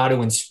how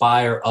to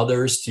inspire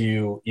others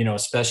to,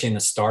 especially in the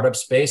startup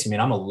space. I mean,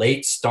 I'm a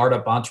late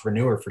startup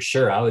entrepreneur for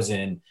sure. I was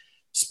in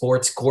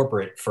sports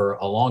corporate for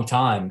a long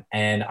time.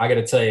 And I got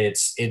to tell you,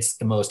 it's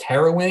the most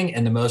harrowing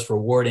and the most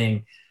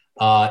rewarding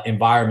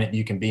environment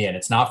you can be in.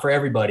 It's not for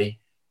everybody,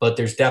 but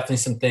there's definitely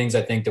some things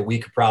I think that we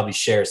could probably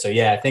share. So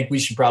yeah, I think we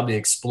should probably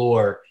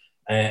explore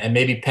and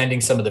maybe pending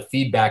some of the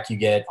feedback you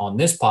get on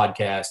this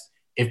podcast,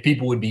 if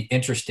people would be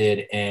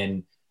interested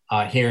in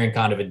hearing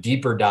kind of a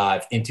deeper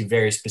dive into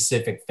very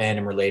specific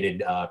fandom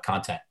related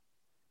content.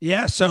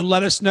 Yeah. So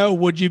let us know.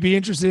 Would you be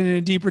interested in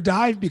a deeper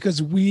dive?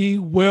 Because we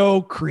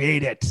will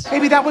create it.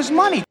 Maybe that was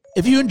money.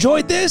 If you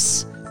enjoyed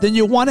this, then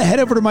you'll want to head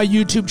over to my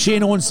YouTube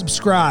channel and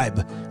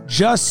subscribe.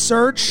 Just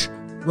search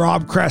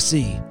Rob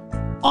Cressy.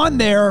 On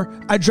there,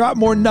 I drop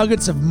more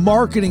nuggets of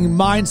marketing,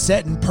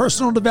 mindset, and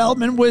personal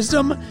development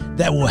wisdom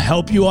that will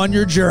help you on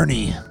your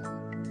journey.